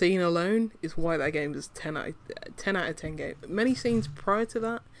that scene alone is why that game is 10 out of 10 game. Many scenes prior to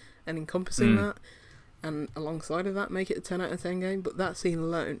that and encompassing that and alongside of that make it a 10 out of 10 game. But that scene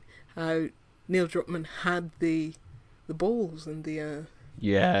alone, how Neil Druckmann had the balls and the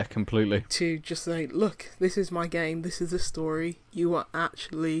yeah, completely, to just say, look, this is my game, this is the story, you are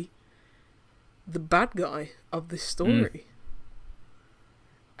actually the bad guy of this story.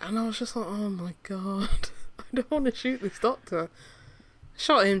 And I was just like, oh my god, I don't want to shoot this doctor.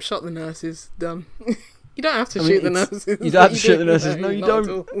 Shot him, shot the nurses, done. You don't have to shoot the nurses. You don't have to shoot the nurses. No, you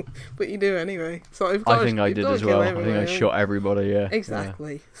don't. But you do anyway. So I think I did as well. I think I shot everybody. Yeah.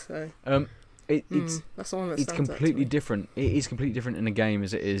 Exactly. Yeah. So. It's that's the one that it's completely different. It is completely different in a game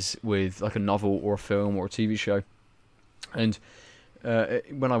as it is with like a novel or a film or a TV show. And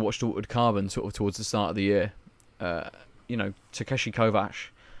when I watched Altered Carbon, sort of towards the start of the year, Takeshi Kovacs,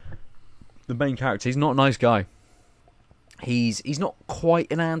 the main character, he's not a nice guy. He's not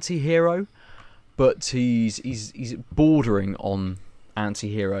quite an anti-hero, but he's bordering on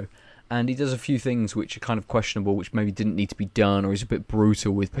anti-hero, and he does a few things which are kind of questionable, which maybe didn't need to be done, or he's a bit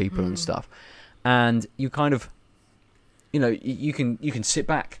brutal with people and stuff. And you kind of, you can sit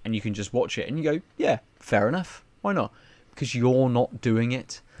back and you can just watch it and you go, yeah, fair enough, why not? Because you're not doing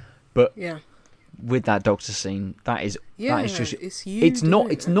it. But with that doctor scene, that is just it's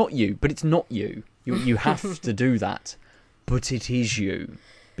not you, but it's not you. You have to do that. But it is you,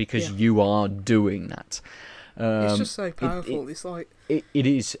 because you are doing that. It's just so powerful. It's like it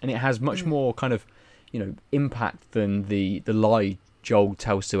is, and it has much more kind of, impact than the lie Joel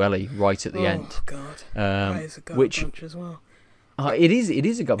tells to Ellie right at the end. Oh god, that is a gut punch as well. It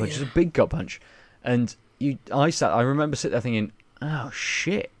is a gut punch. It's a big gut punch, and I remember sitting there thinking, oh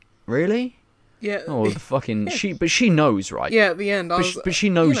shit, really? Yeah. Oh, the fucking but she knows, right? Yeah, at the end, but she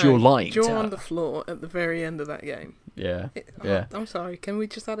knows you're lying. Jaw on the floor at the very end of that game. Yeah. I'm sorry. Can we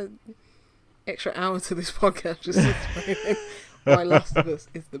just add an extra hour to this podcast just explaining why Last of Us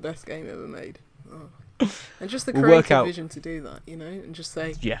is the best game ever made? Oh. And just the creative vision to do that, and just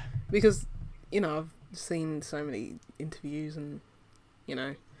say, because I've seen so many interviews and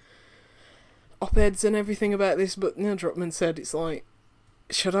op-eds and everything about this, but Neil Druckmann said it's like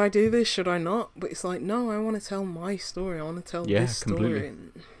should I do this? Should I not? But it's like, no, I want to tell my story. I want to tell this story. Completely.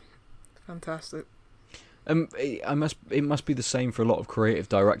 And fantastic. It must be the same for a lot of creative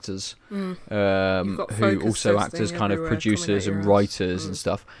directors, You've got who focus also act as testing kind of everywhere producers coming and at your ass. writers and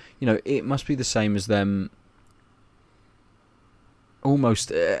stuff. You know, it must be the same as them,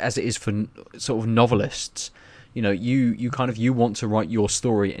 almost as it is for sort of novelists. You know, you want to write your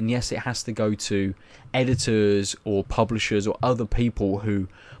story, and yes, it has to go to editors or publishers or other people who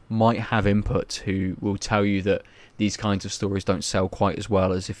might have input, who will tell you that these kinds of stories don't sell quite as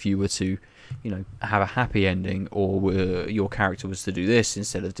well as if you were to, you know, have a happy ending, or your character was to do this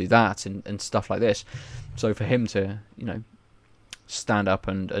instead of do that, and stuff like this. So for him to, you know, stand up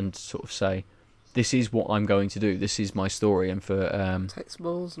and sort of say, this is what I'm going to do, this is my story, and for Takes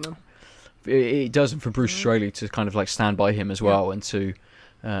balls, man. it does, and for Bruce Straley to kind of like stand by him as well, and to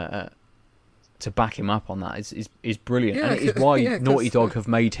back him up on that is brilliant, and it is why Naughty Dog have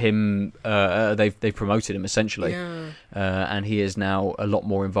made him. They've promoted him essentially, and he is now a lot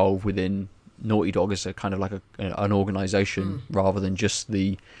more involved within Naughty Dog as a kind of like an organisation, rather than just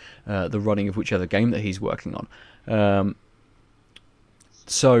the running of whichever game that he's working on.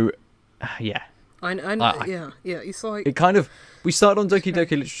 So, yeah. I it's like it kind of. We started on Doki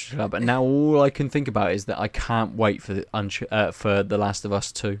Doki Literature Club, and now all I can think about is that I can't wait for The Last of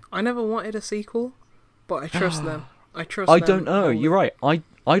Us 2. I never wanted a sequel, but I trust them. I don't know. You're right. I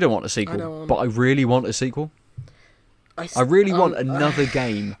don't want a sequel, but I really want a sequel. I really want another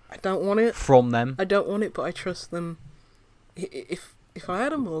game. I don't want it from them. I don't want it, but I trust them. If I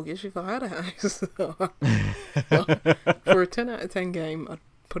had a mortgage, if I had a house, for a 10 out of 10 game, I'd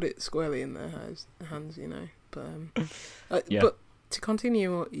put it squarely in their hands, you know. But but to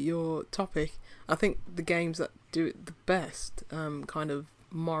continue your topic, I think the games that do it the best, kind of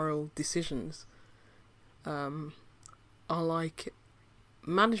moral decisions, are like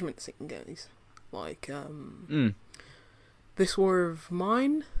management sim games, like This War of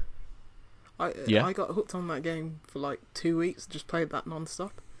Mine. I got hooked on that game for like 2 weeks. Just played that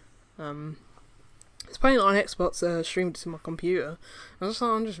non-stop. It's playing it on Xbox, streamed it to my computer.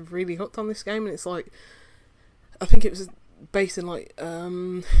 I'm just really hooked on this game, and it's like, I think it was based in like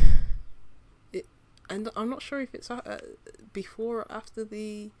and I'm not sure if it's before or after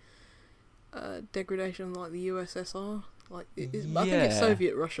the degradation of like the USSR. Like I think it's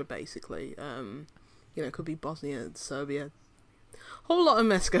Soviet Russia basically. You know, it could be Bosnia, Serbia. Whole lot of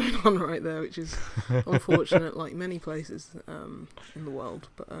mess going on right there, which is unfortunate, like many places in the world.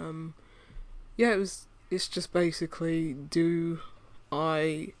 But it's just basically, do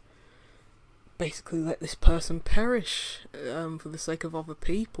I basically let this person perish for the sake of other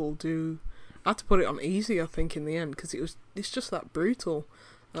people? I had to put it on easy, I think, in the end, because it's just that brutal.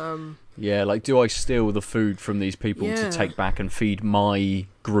 Like, do I steal the food from these people to take back and feed my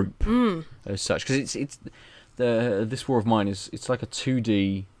group as such? Because it's This War of Mine it's like a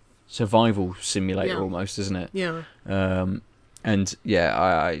 2D survival simulator almost, isn't it? Yeah. And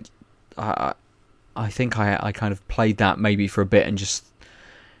yeah, I think I kind of played that maybe for a bit, and just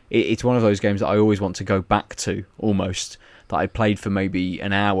it's one of those games that I always want to go back to, almost, that I played for maybe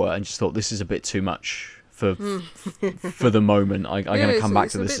an hour and just thought, this is a bit too much for the moment. I'm going to come back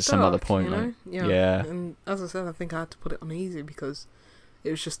to this at some other point. You know? Yeah. And as I said, I think I had to put it on easy because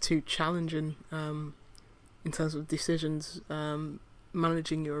it was just too challenging in terms of decisions,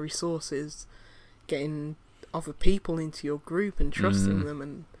 managing your resources, getting other people into your group and trusting them,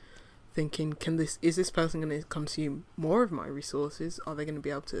 and thinking, is this person going to consume more of my resources? Are they going to be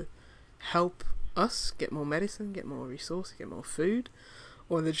able to help us get more medicine, get more resources, get more food?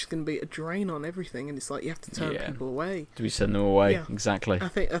 Or are they just going to be a drain on everything? And it's like, you have to turn people away. Do we send them away? Exactly. I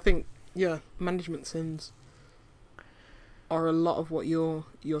think management sims are a lot of what your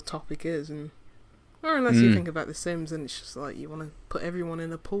topic is, or unless you think about The Sims and it's just like you want to put everyone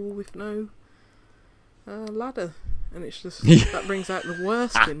in a pool with no ladder, and it's just that brings out the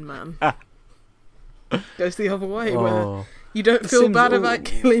worst in man. Goes the other way, where you don't feel Sims, bad about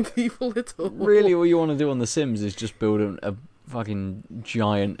killing people at all. Really, all you want to do on The Sims is just build a fucking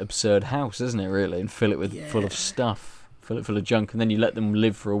giant absurd house, isn't it? Really, and fill it full of stuff, fill it full of junk, and then you let them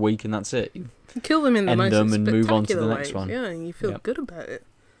live for a week, and that's it. You kill them in the most and move on to the spectacular next ways, one. Yeah, and you feel good about it.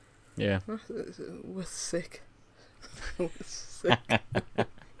 Yeah. We're sick. We're sick.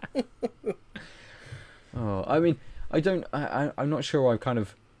 I mean, I'm not sure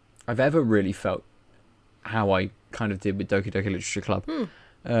I've ever really felt how I kind of did with Doki Doki Literature Club.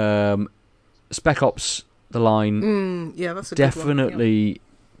 Spec Ops: The Line, that's a good one.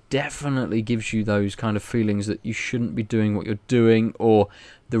 Definitely gives you those kind of feelings that you shouldn't be doing what you're doing, or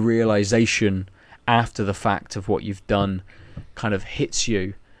the realization after the fact of what you've done. kind of hits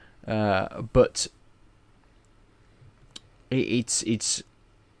you, but it's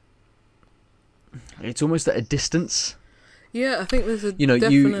almost at a distance. Yeah, I think there's a You know,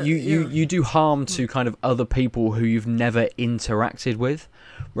 definite... you do harm to kind of other people who you've never interacted with,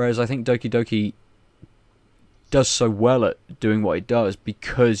 whereas I think Doki Doki does so well at doing what it does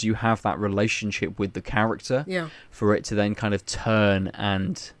because you have that relationship with the character, for it to then kind of turn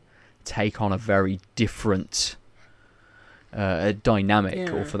and take on a very different dynamic,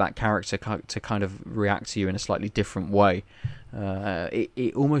 or for that character to kind of react to you in a slightly different way.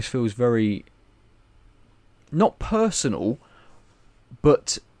 It almost feels very, not personal,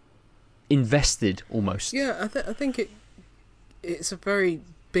 but invested almost. Yeah, I think it's a very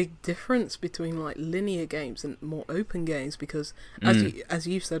big difference between like linear games and more open games, because as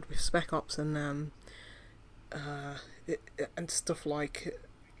you said with Spec Ops and stuff like,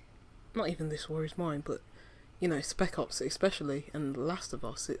 not even This War Is Mine, but you know, Spec Ops especially and The Last of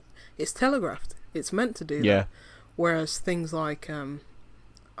Us, it's telegraphed. It's meant to do that. Whereas things like I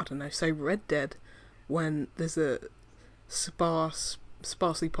don't know, say Red Dead, when there's a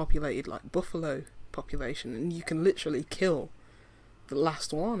sparsely populated like buffalo population, and you can literally kill the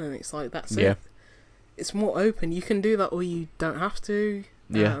last one, and it's like that's it. It's more open. You can do that, or you don't have to.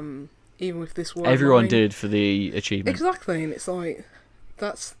 Even with This War, everyone did for the achievement. Exactly, and it's like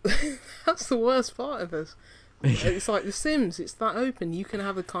that's that's the worst part of this. It's like The Sims. It's that open. You can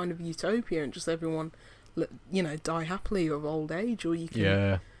have a kind of utopia, and just everyone, you know, die happily of old age, or you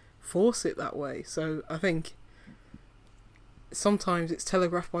can force it that way. So I think sometimes it's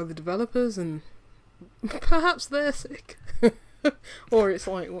telegraphed by the developers, and perhaps they're sick. Or it's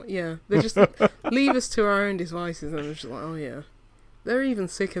like, they just leave us to our own devices, and it's just like, oh yeah, they're even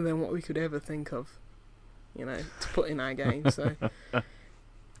sicker than what we could ever think of, you know, to put in our game. So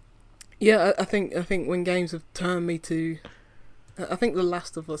yeah, I think when games have turned me to, I think The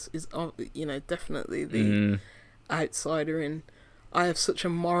Last of Us is, you know, definitely the outsider in. I have such a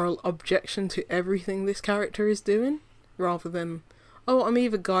moral objection to everything this character is doing, rather than, oh, I'm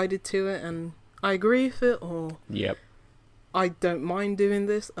either guided to it and I agree with it, or I don't mind doing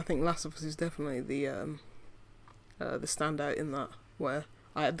this. I think Last of Us is definitely the standout in that, where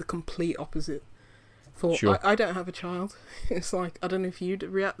I had the complete opposite thought. Sure. I don't have a child. It's like, I don't know if you'd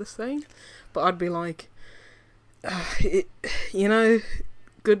react the same, but I'd be like, you know,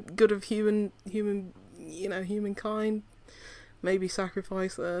 good of humankind. Maybe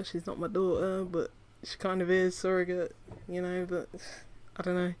sacrifice her. She's not my daughter, but she kind of is surrogate. You know, but I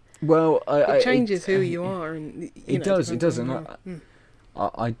don't know. Well, it changes who you are, and it does. And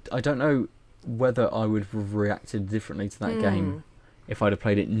I don't know whether I would have reacted differently to that game if I'd have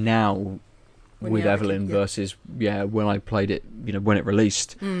played it now with Evelyn versus when I played it, you know, when it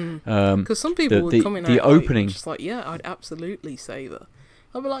released. Because some people would come in the opening, just like, I'd absolutely save her.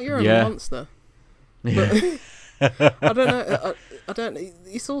 I'd be like, you're a monster. But I don't know. I don't.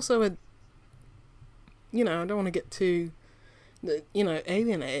 It's also a, you know, I don't want to get too, you know,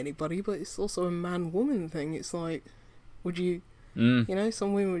 alienate anybody, but it's also a man-woman thing. It's like, would you, you know,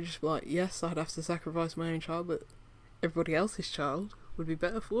 some women would just be like, yes, I'd have to sacrifice my own child, but everybody else's child would be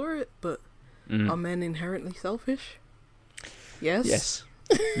better for it. But are men inherently selfish? Yes. Yes.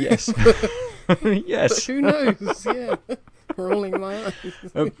 Yes. But who knows? Yeah. Rolling my eyes.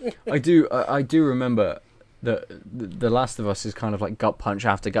 I do remember that The Last of Us is kind of like gut punch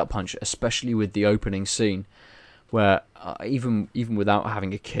after gut punch, especially with the opening scene, where even without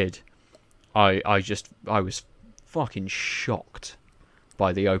having a kid, I was fucking shocked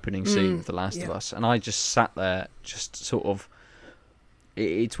by the opening scene of The Last of Us, and I just sat there, just sort of.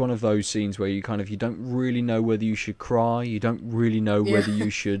 It's one of those scenes where you don't really know whether you should cry, you don't really know whether you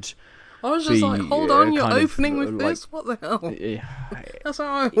should. I was just like, hold on, you're opening with this? What the hell? That's how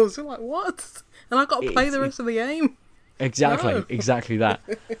I was. Like, what? And I got to play the rest of the game? Exactly, No. exactly that.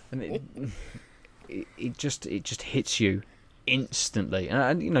 And it just hits you instantly.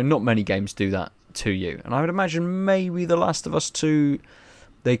 And, you know, not many games do that to you. And I would imagine maybe The Last of Us 2,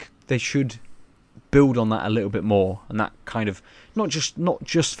 they should build on that a little bit more. And that kind of, not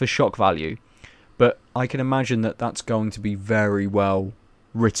just for shock value, but I can imagine that that's going to be very well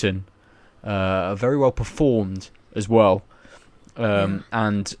written. Very well performed as well,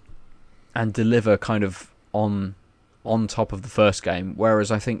 and deliver kind of on top of the first game. Whereas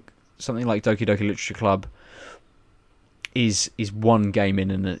I think something like Doki Doki Literature Club is one game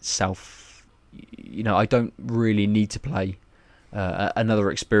in itself. You know, I don't really need to play another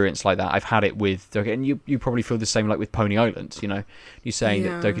experience like that. I've had it with Doki, and you probably feel the same like with Pony Island. You know, you're saying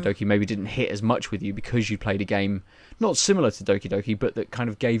that Doki Doki maybe didn't hit as much with you because you played a game not similar to Doki Doki, but that kind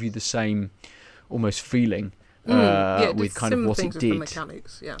of gave you the same almost feeling Yeah, with kind of similar what things it with the did.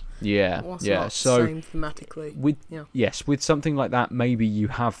 mechanics. Yeah, Yeah, Whilst yeah. not So same thematically. with Yeah. yes, with something like that, maybe you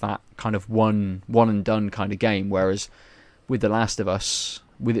have that kind of one and done kind of game. Whereas with The Last of Us,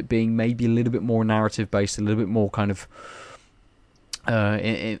 with it being maybe a little bit more narrative based, a little bit more kind of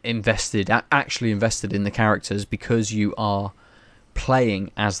actually invested in the characters, because you are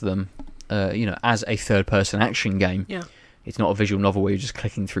playing as them, as a third-person action game. Yeah. It's not a visual novel where you're just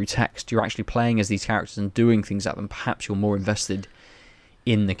clicking through text. You're actually playing as these characters and doing things at them. Perhaps you're more invested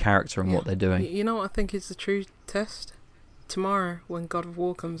in the character and what they're doing. You know what I think is the true test? Tomorrow, when God of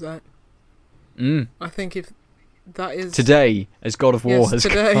War comes out. I think if that is... Today, as God of War has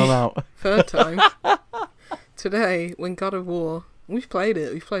come out. Third time. Today, when God of War... We've played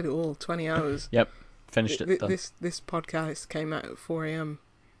it all, 20 hours. Yep, finished it. Done. This podcast came out at 4 a.m.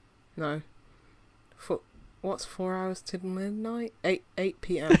 No. What's 4 hours till midnight? 8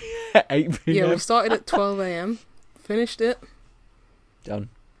 p.m. 8 p.m. Yeah, we started at 12 a.m. Finished it. Done.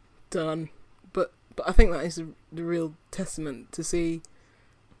 But I think that is the real testament to see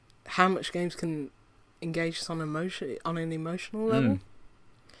how much games can engage us on an emotional level.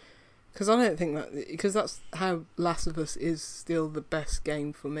 Because I don't think that... Because that's how Last of Us is still the best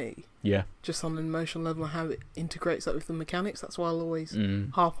game for me. Yeah. Just on an emotional level, how it integrates that with the mechanics. That's why I'll always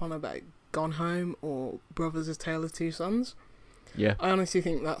harp on about Gone Home or Brothers: A Tale of Two Sons. Yeah. I honestly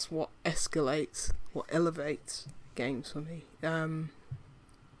think that's what escalates, what elevates games for me.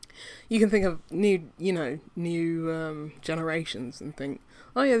 You can think of new generations and think,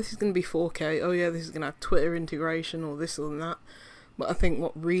 oh yeah, this is going to be 4K. Oh yeah, this is going to have Twitter integration or this or that. But I think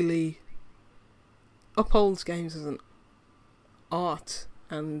what really upholds games as an art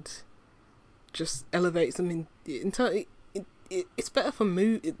and just elevates them it's better for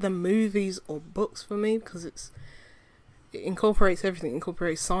than movies or books for me, because it incorporates everything. It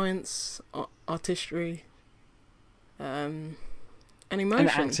incorporates science, artistry, and emotion. And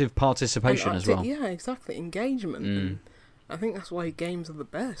active participation as well. Yeah, exactly. Engagement. And I think that's why games are the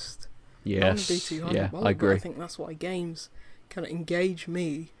best. Yes. I agree. I think that's why games kind of engage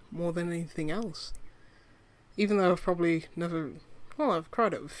me more than anything else. Even though I've probably never... Well, I've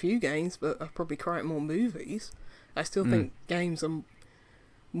cried at a few games, but I've probably cried at more movies. I still think games are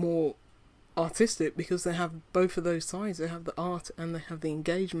more artistic because they have both of those sides. They have the art and they have the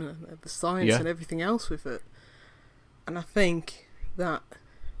engagement and they have the science and everything else with it. And I think that...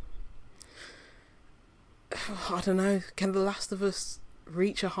 I don't know, can The Last of Us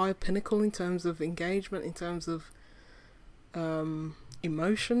reach a higher pinnacle in terms of engagement, in terms of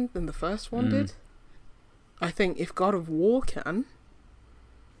emotion than the first one did? I think if God of War can...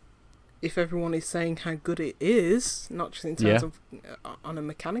 If everyone is saying how good it is, not just in terms of on a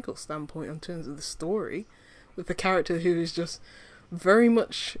mechanical standpoint, in terms of the story, with the character who is just very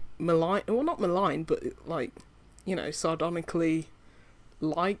much maligned, well, not maligned, but like, sardonically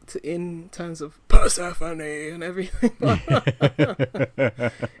liked in terms of Persephone and everything like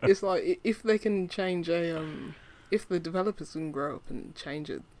that. It's like, if they can change if the developers can grow up and change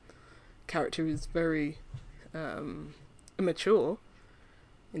a character who's very immature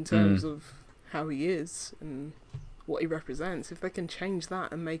in terms of how he is and what he represents, if they can change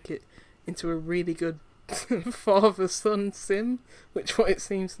that and make it into a really good father-son sim, which what it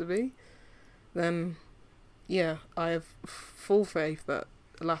seems to be, then I have full faith that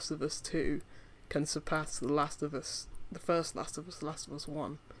The Last of Us 2 can surpass The Last of Us, the first Last of Us, The Last of Us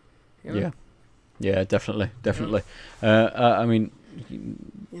 1. Yeah, definitely. I mean,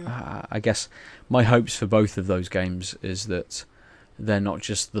 I guess my hopes for both of those games is that they're not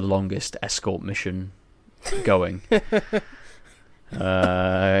just the longest escort mission going.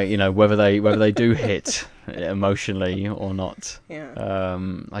 Whether they do hit emotionally or not.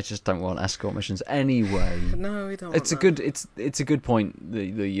 I just don't want escort missions anyway. No, we don't. It's a good point that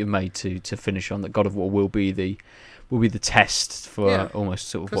you made to finish on, that God of War will be the test for almost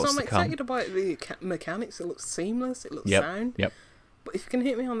sort of what's to come. Because I'm excited about the mechanics. It looks seamless. It looks sound. Yep. But if you can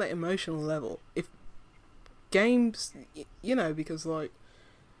hit me on that emotional level, if games, because like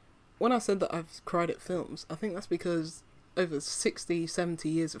when I said that I've cried at films, I think that's because over 60, 70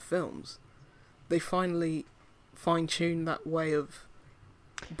 years of films, they finally fine-tuned that way of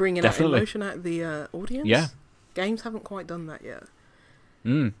bringing out emotion out of the audience. Yeah. Games haven't quite done that yet.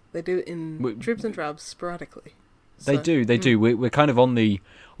 They do it in dribs and drabs sporadically. They do. We're kind of on the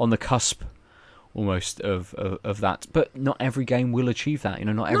cusp almost of that, but not every game will achieve that.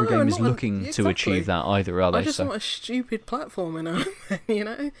 Not every game is looking to achieve that either, are they? I just want a stupid platformer now, and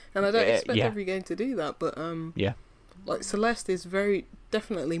I don't expect every game to do that. But like Celeste is very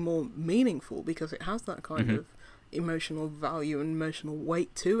definitely more meaningful because it has that kind of emotional value and emotional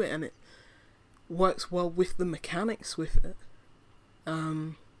weight to it, and works well with the mechanics with it.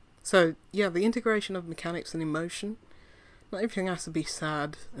 So yeah, the integration of mechanics and emotion. Not everything has to be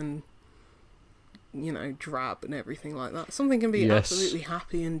sad and, you know, drab and everything like that. Something can be absolutely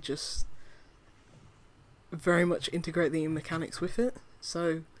happy and just very much integrate the mechanics with it.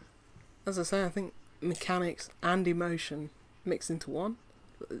 So, as I say, I think mechanics and emotion mixed into one.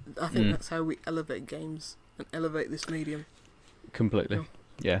 I think that's how we elevate games and elevate this medium. Completely.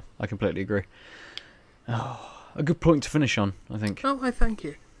 Yeah, I completely agree. Oh, a good point to finish on, I think. Oh, I thank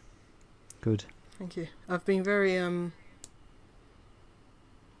you. Good. Thank you. I've been very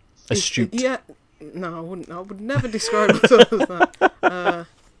astute. Yeah. No, I wouldn't. I would never describe myself as that.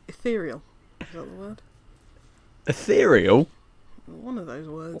 Ethereal. Is that the word? Ethereal? One of those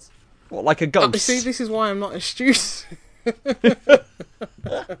words. What, like a ghost? See, this is why I'm not astute.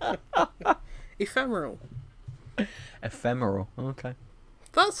 Ephemeral. Ephemeral. Okay.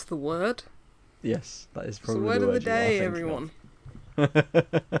 That's the word. Yes, that is It's the probably word the of word the day, everyone.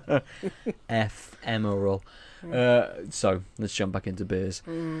 Ephemeral. So, let's jump back into beers.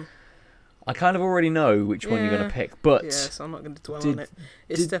 I kind of already know which one you're going to pick, but... Yeah, so I'm not going to dwell on it.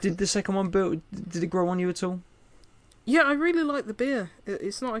 Did the second one did it grow on you at all? Yeah, I really like the beer.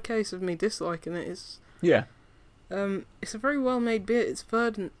 It's not a case of me disliking it. It's it's a very well made beer. It's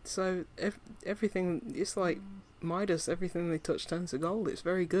Verdant, so everything, it's like Midas. Everything they touch turns to gold. It's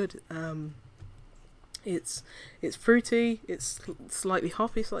very good. It's fruity. It's slightly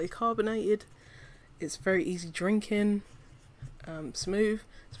hoppy, slightly carbonated. It's very easy drinking. Smooth.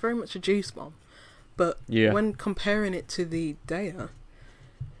 It's very much a juice bomb. But when comparing it to the Deya,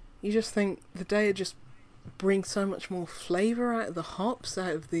 you just think the Deya just brings so much more flavour out of the hops,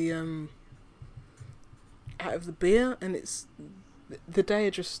 out of the beer, and the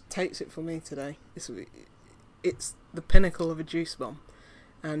Deya just takes it for me today. It's the pinnacle of a juice bomb,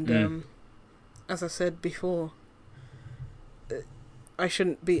 and as I said before, I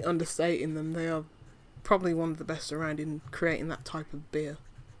shouldn't be understating them. They are probably one of the best around in creating that type of beer.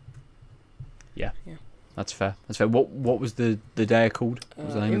 Yeah. That's fair. What was the Deya called? What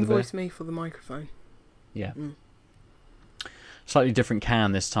was the name of the beer? Invoice me for the microphone. Yeah. Slightly different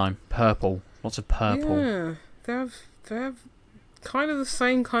can this time. Purple. Lots of purple. Yeah. They have kind of the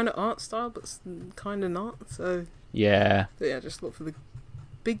same kind of art style, but kind of not. So yeah. But yeah, just look for the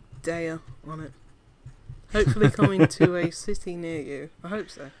big Deya on it. Hopefully coming to a city near you. I hope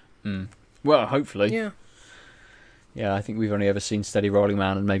so. Well, hopefully. Yeah. Yeah, I think we've only ever seen Steady Rolling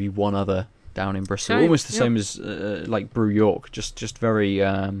Man and maybe one other down in Bristol. Same. Almost the same as like Brew York. Just very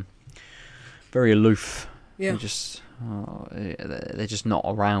very aloof. Yeah. They're just not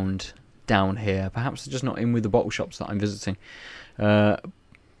around down here. Perhaps they're just not in with the bottle shops that I'm visiting. But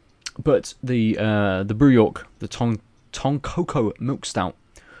the Brew York, the Tonkoko milk stout,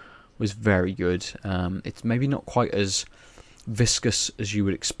 was very good. It's maybe not quite as viscous as you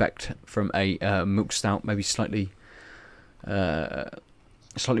would expect from a milk stout. Maybe slightly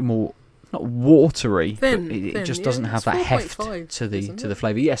more, not watery, thin, but it just yeah. doesn't have It's that heft 4.5, to the isn't it?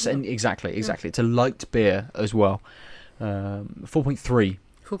 flavour. Yes, and exactly. It's a light beer as well. 4.3.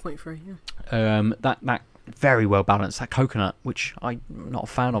 4.3, yeah. That very well balanced. That coconut, which I'm not a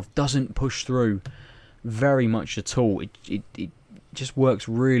fan of, doesn't push through very much at all. It just works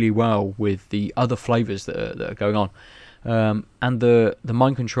really well with the other flavours that are going on. And the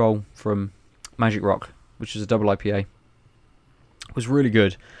Mind Control from Magic Rock, which is a double IPA, was really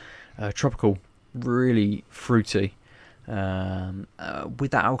good. Tropical, really fruity,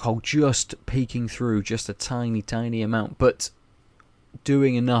 with that alcohol just peeking through just a tiny amount, but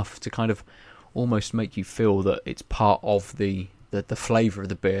doing enough to kind of almost make you feel that it's part of the flavour of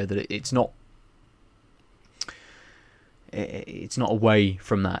the beer, that it's not away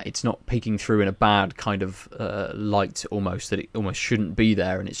from that. It's not peeking through in a bad kind of light almost, that it almost shouldn't be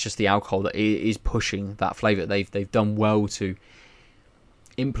there, and it's just the alcohol that is pushing that flavour. They've done well to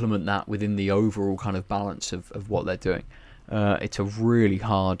implement that within the overall kind of balance of what they're doing. It's a really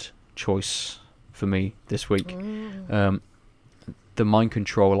hard choice for me this week. The Mind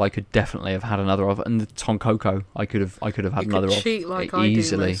Control I could definitely have had another of, and the Tonkoko I could have had another of. Cheat like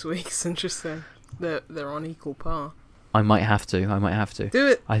easily. I do most weeks and just say they're on equal par. I might have to. Do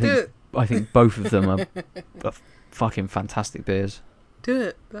it. I think both of them are fucking fantastic beers. Do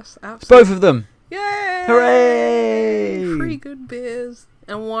it. That's absolutely. Both of them. Yay! Hooray! 3 good beers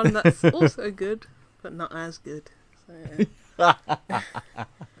and one that's also good, but not as good. So, yeah.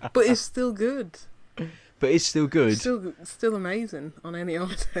 But it's still good. Still amazing on any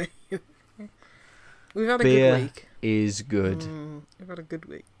other day. We've had a Beer good week. Is good. We've had a good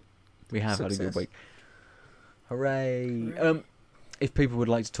week. We have Success. had a good week. Hooray! If people would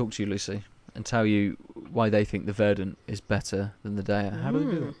like to talk to you, Lucy, and tell you why they think the Verdant is better than the Deya, how do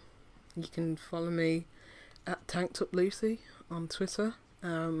they do that? You can follow me at TankedUpLucy on Twitter.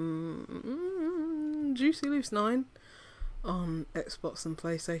 JuicyLoose9 on Xbox and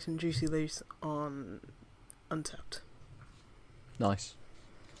PlayStation. JuicyLoose on Untapped. Nice.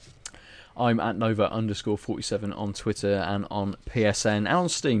 I'm at Nova_47 on Twitter and on PSN and on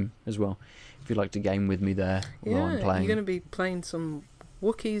Steam as well. If you'd like to game with me there while I'm playing. You're going to be playing some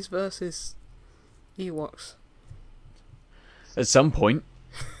Wookiees versus Ewoks. At some point.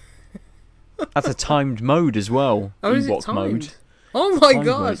 That's a timed mode as well. Oh, is it Ewok timed? mode. Oh my Timed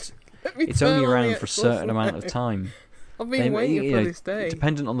god! mode. It's only around for a certain amount of time. I've been waiting for this day.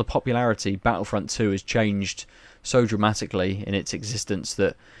 Dependent on the popularity, Battlefront 2 has changed so dramatically in its existence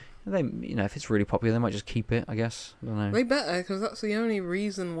that they, if it's really popular, they might just keep it. I guess. I don't know. They better, because that's the only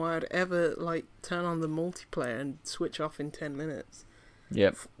reason why I'd ever turn on the multiplayer and switch off in 10 minutes.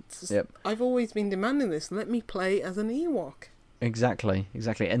 Yep. I've always been demanding this. Let me play as an Ewok. Exactly.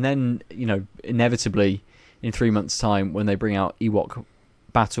 And then inevitably, in 3 months' time, when they bring out Ewok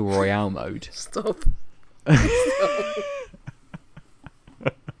Battle Royale mode, Stop.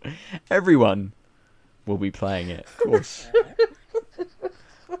 Everyone will be playing it, of course.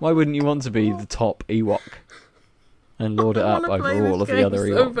 Why wouldn't you want to be the top Ewok and lord it up over all of the other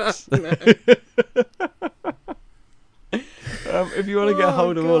Ewoks? If you want to get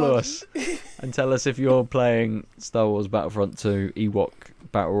hold of all of us and tell us if you're playing Star Wars Battlefront 2 Ewok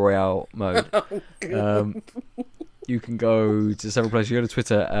Battle Royale mode, you can go to several places. You go to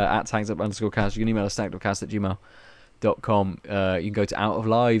Twitter at tanksup_cast. You can email us tanksup@gmail.com. You can go to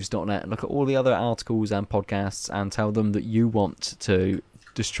outoflives.net and look at all the other articles and podcasts and tell them that you want to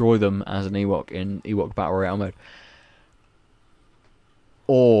destroy them as an Ewok in Ewok Battle Royale mode.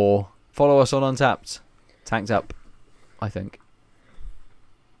 Or follow us on Untapped. Tanked Up, I think.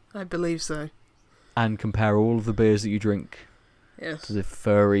 I believe so. And compare all of the beers that you drink to the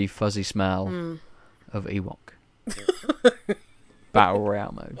furry, fuzzy smell of Ewok. Battle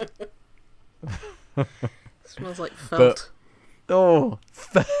Royale mode. Smells like felt. Felt!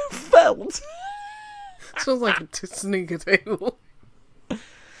 Smells like a snooker table.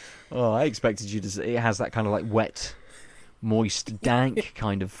 Oh, I expected you to say it has that kind of like wet, moist, dank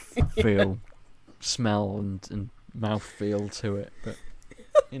kind of feel, smell and mouth feel to it. But,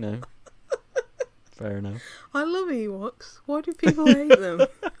 fair enough. I love Ewoks. Why do people hate them?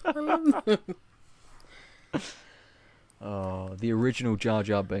 I love them. Oh, the original Jar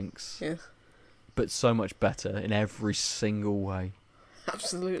Jar Binks. Yes. But so much better in every single way.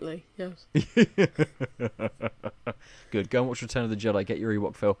 Absolutely, yes. Good. Go and watch Return of the Jedi. Get your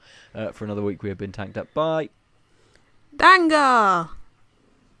Ewok fill. For another week, we have been tanked up. Bye. Danga!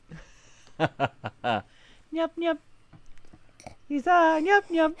 Nyap, nyap. He's a nyap,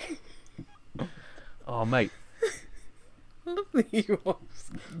 nyap. Oh, mate. I love the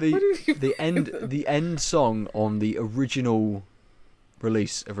Ewoks. The end song on the original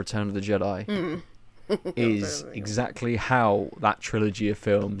release of Return of the Jedi is exactly how that trilogy of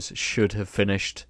films should have finished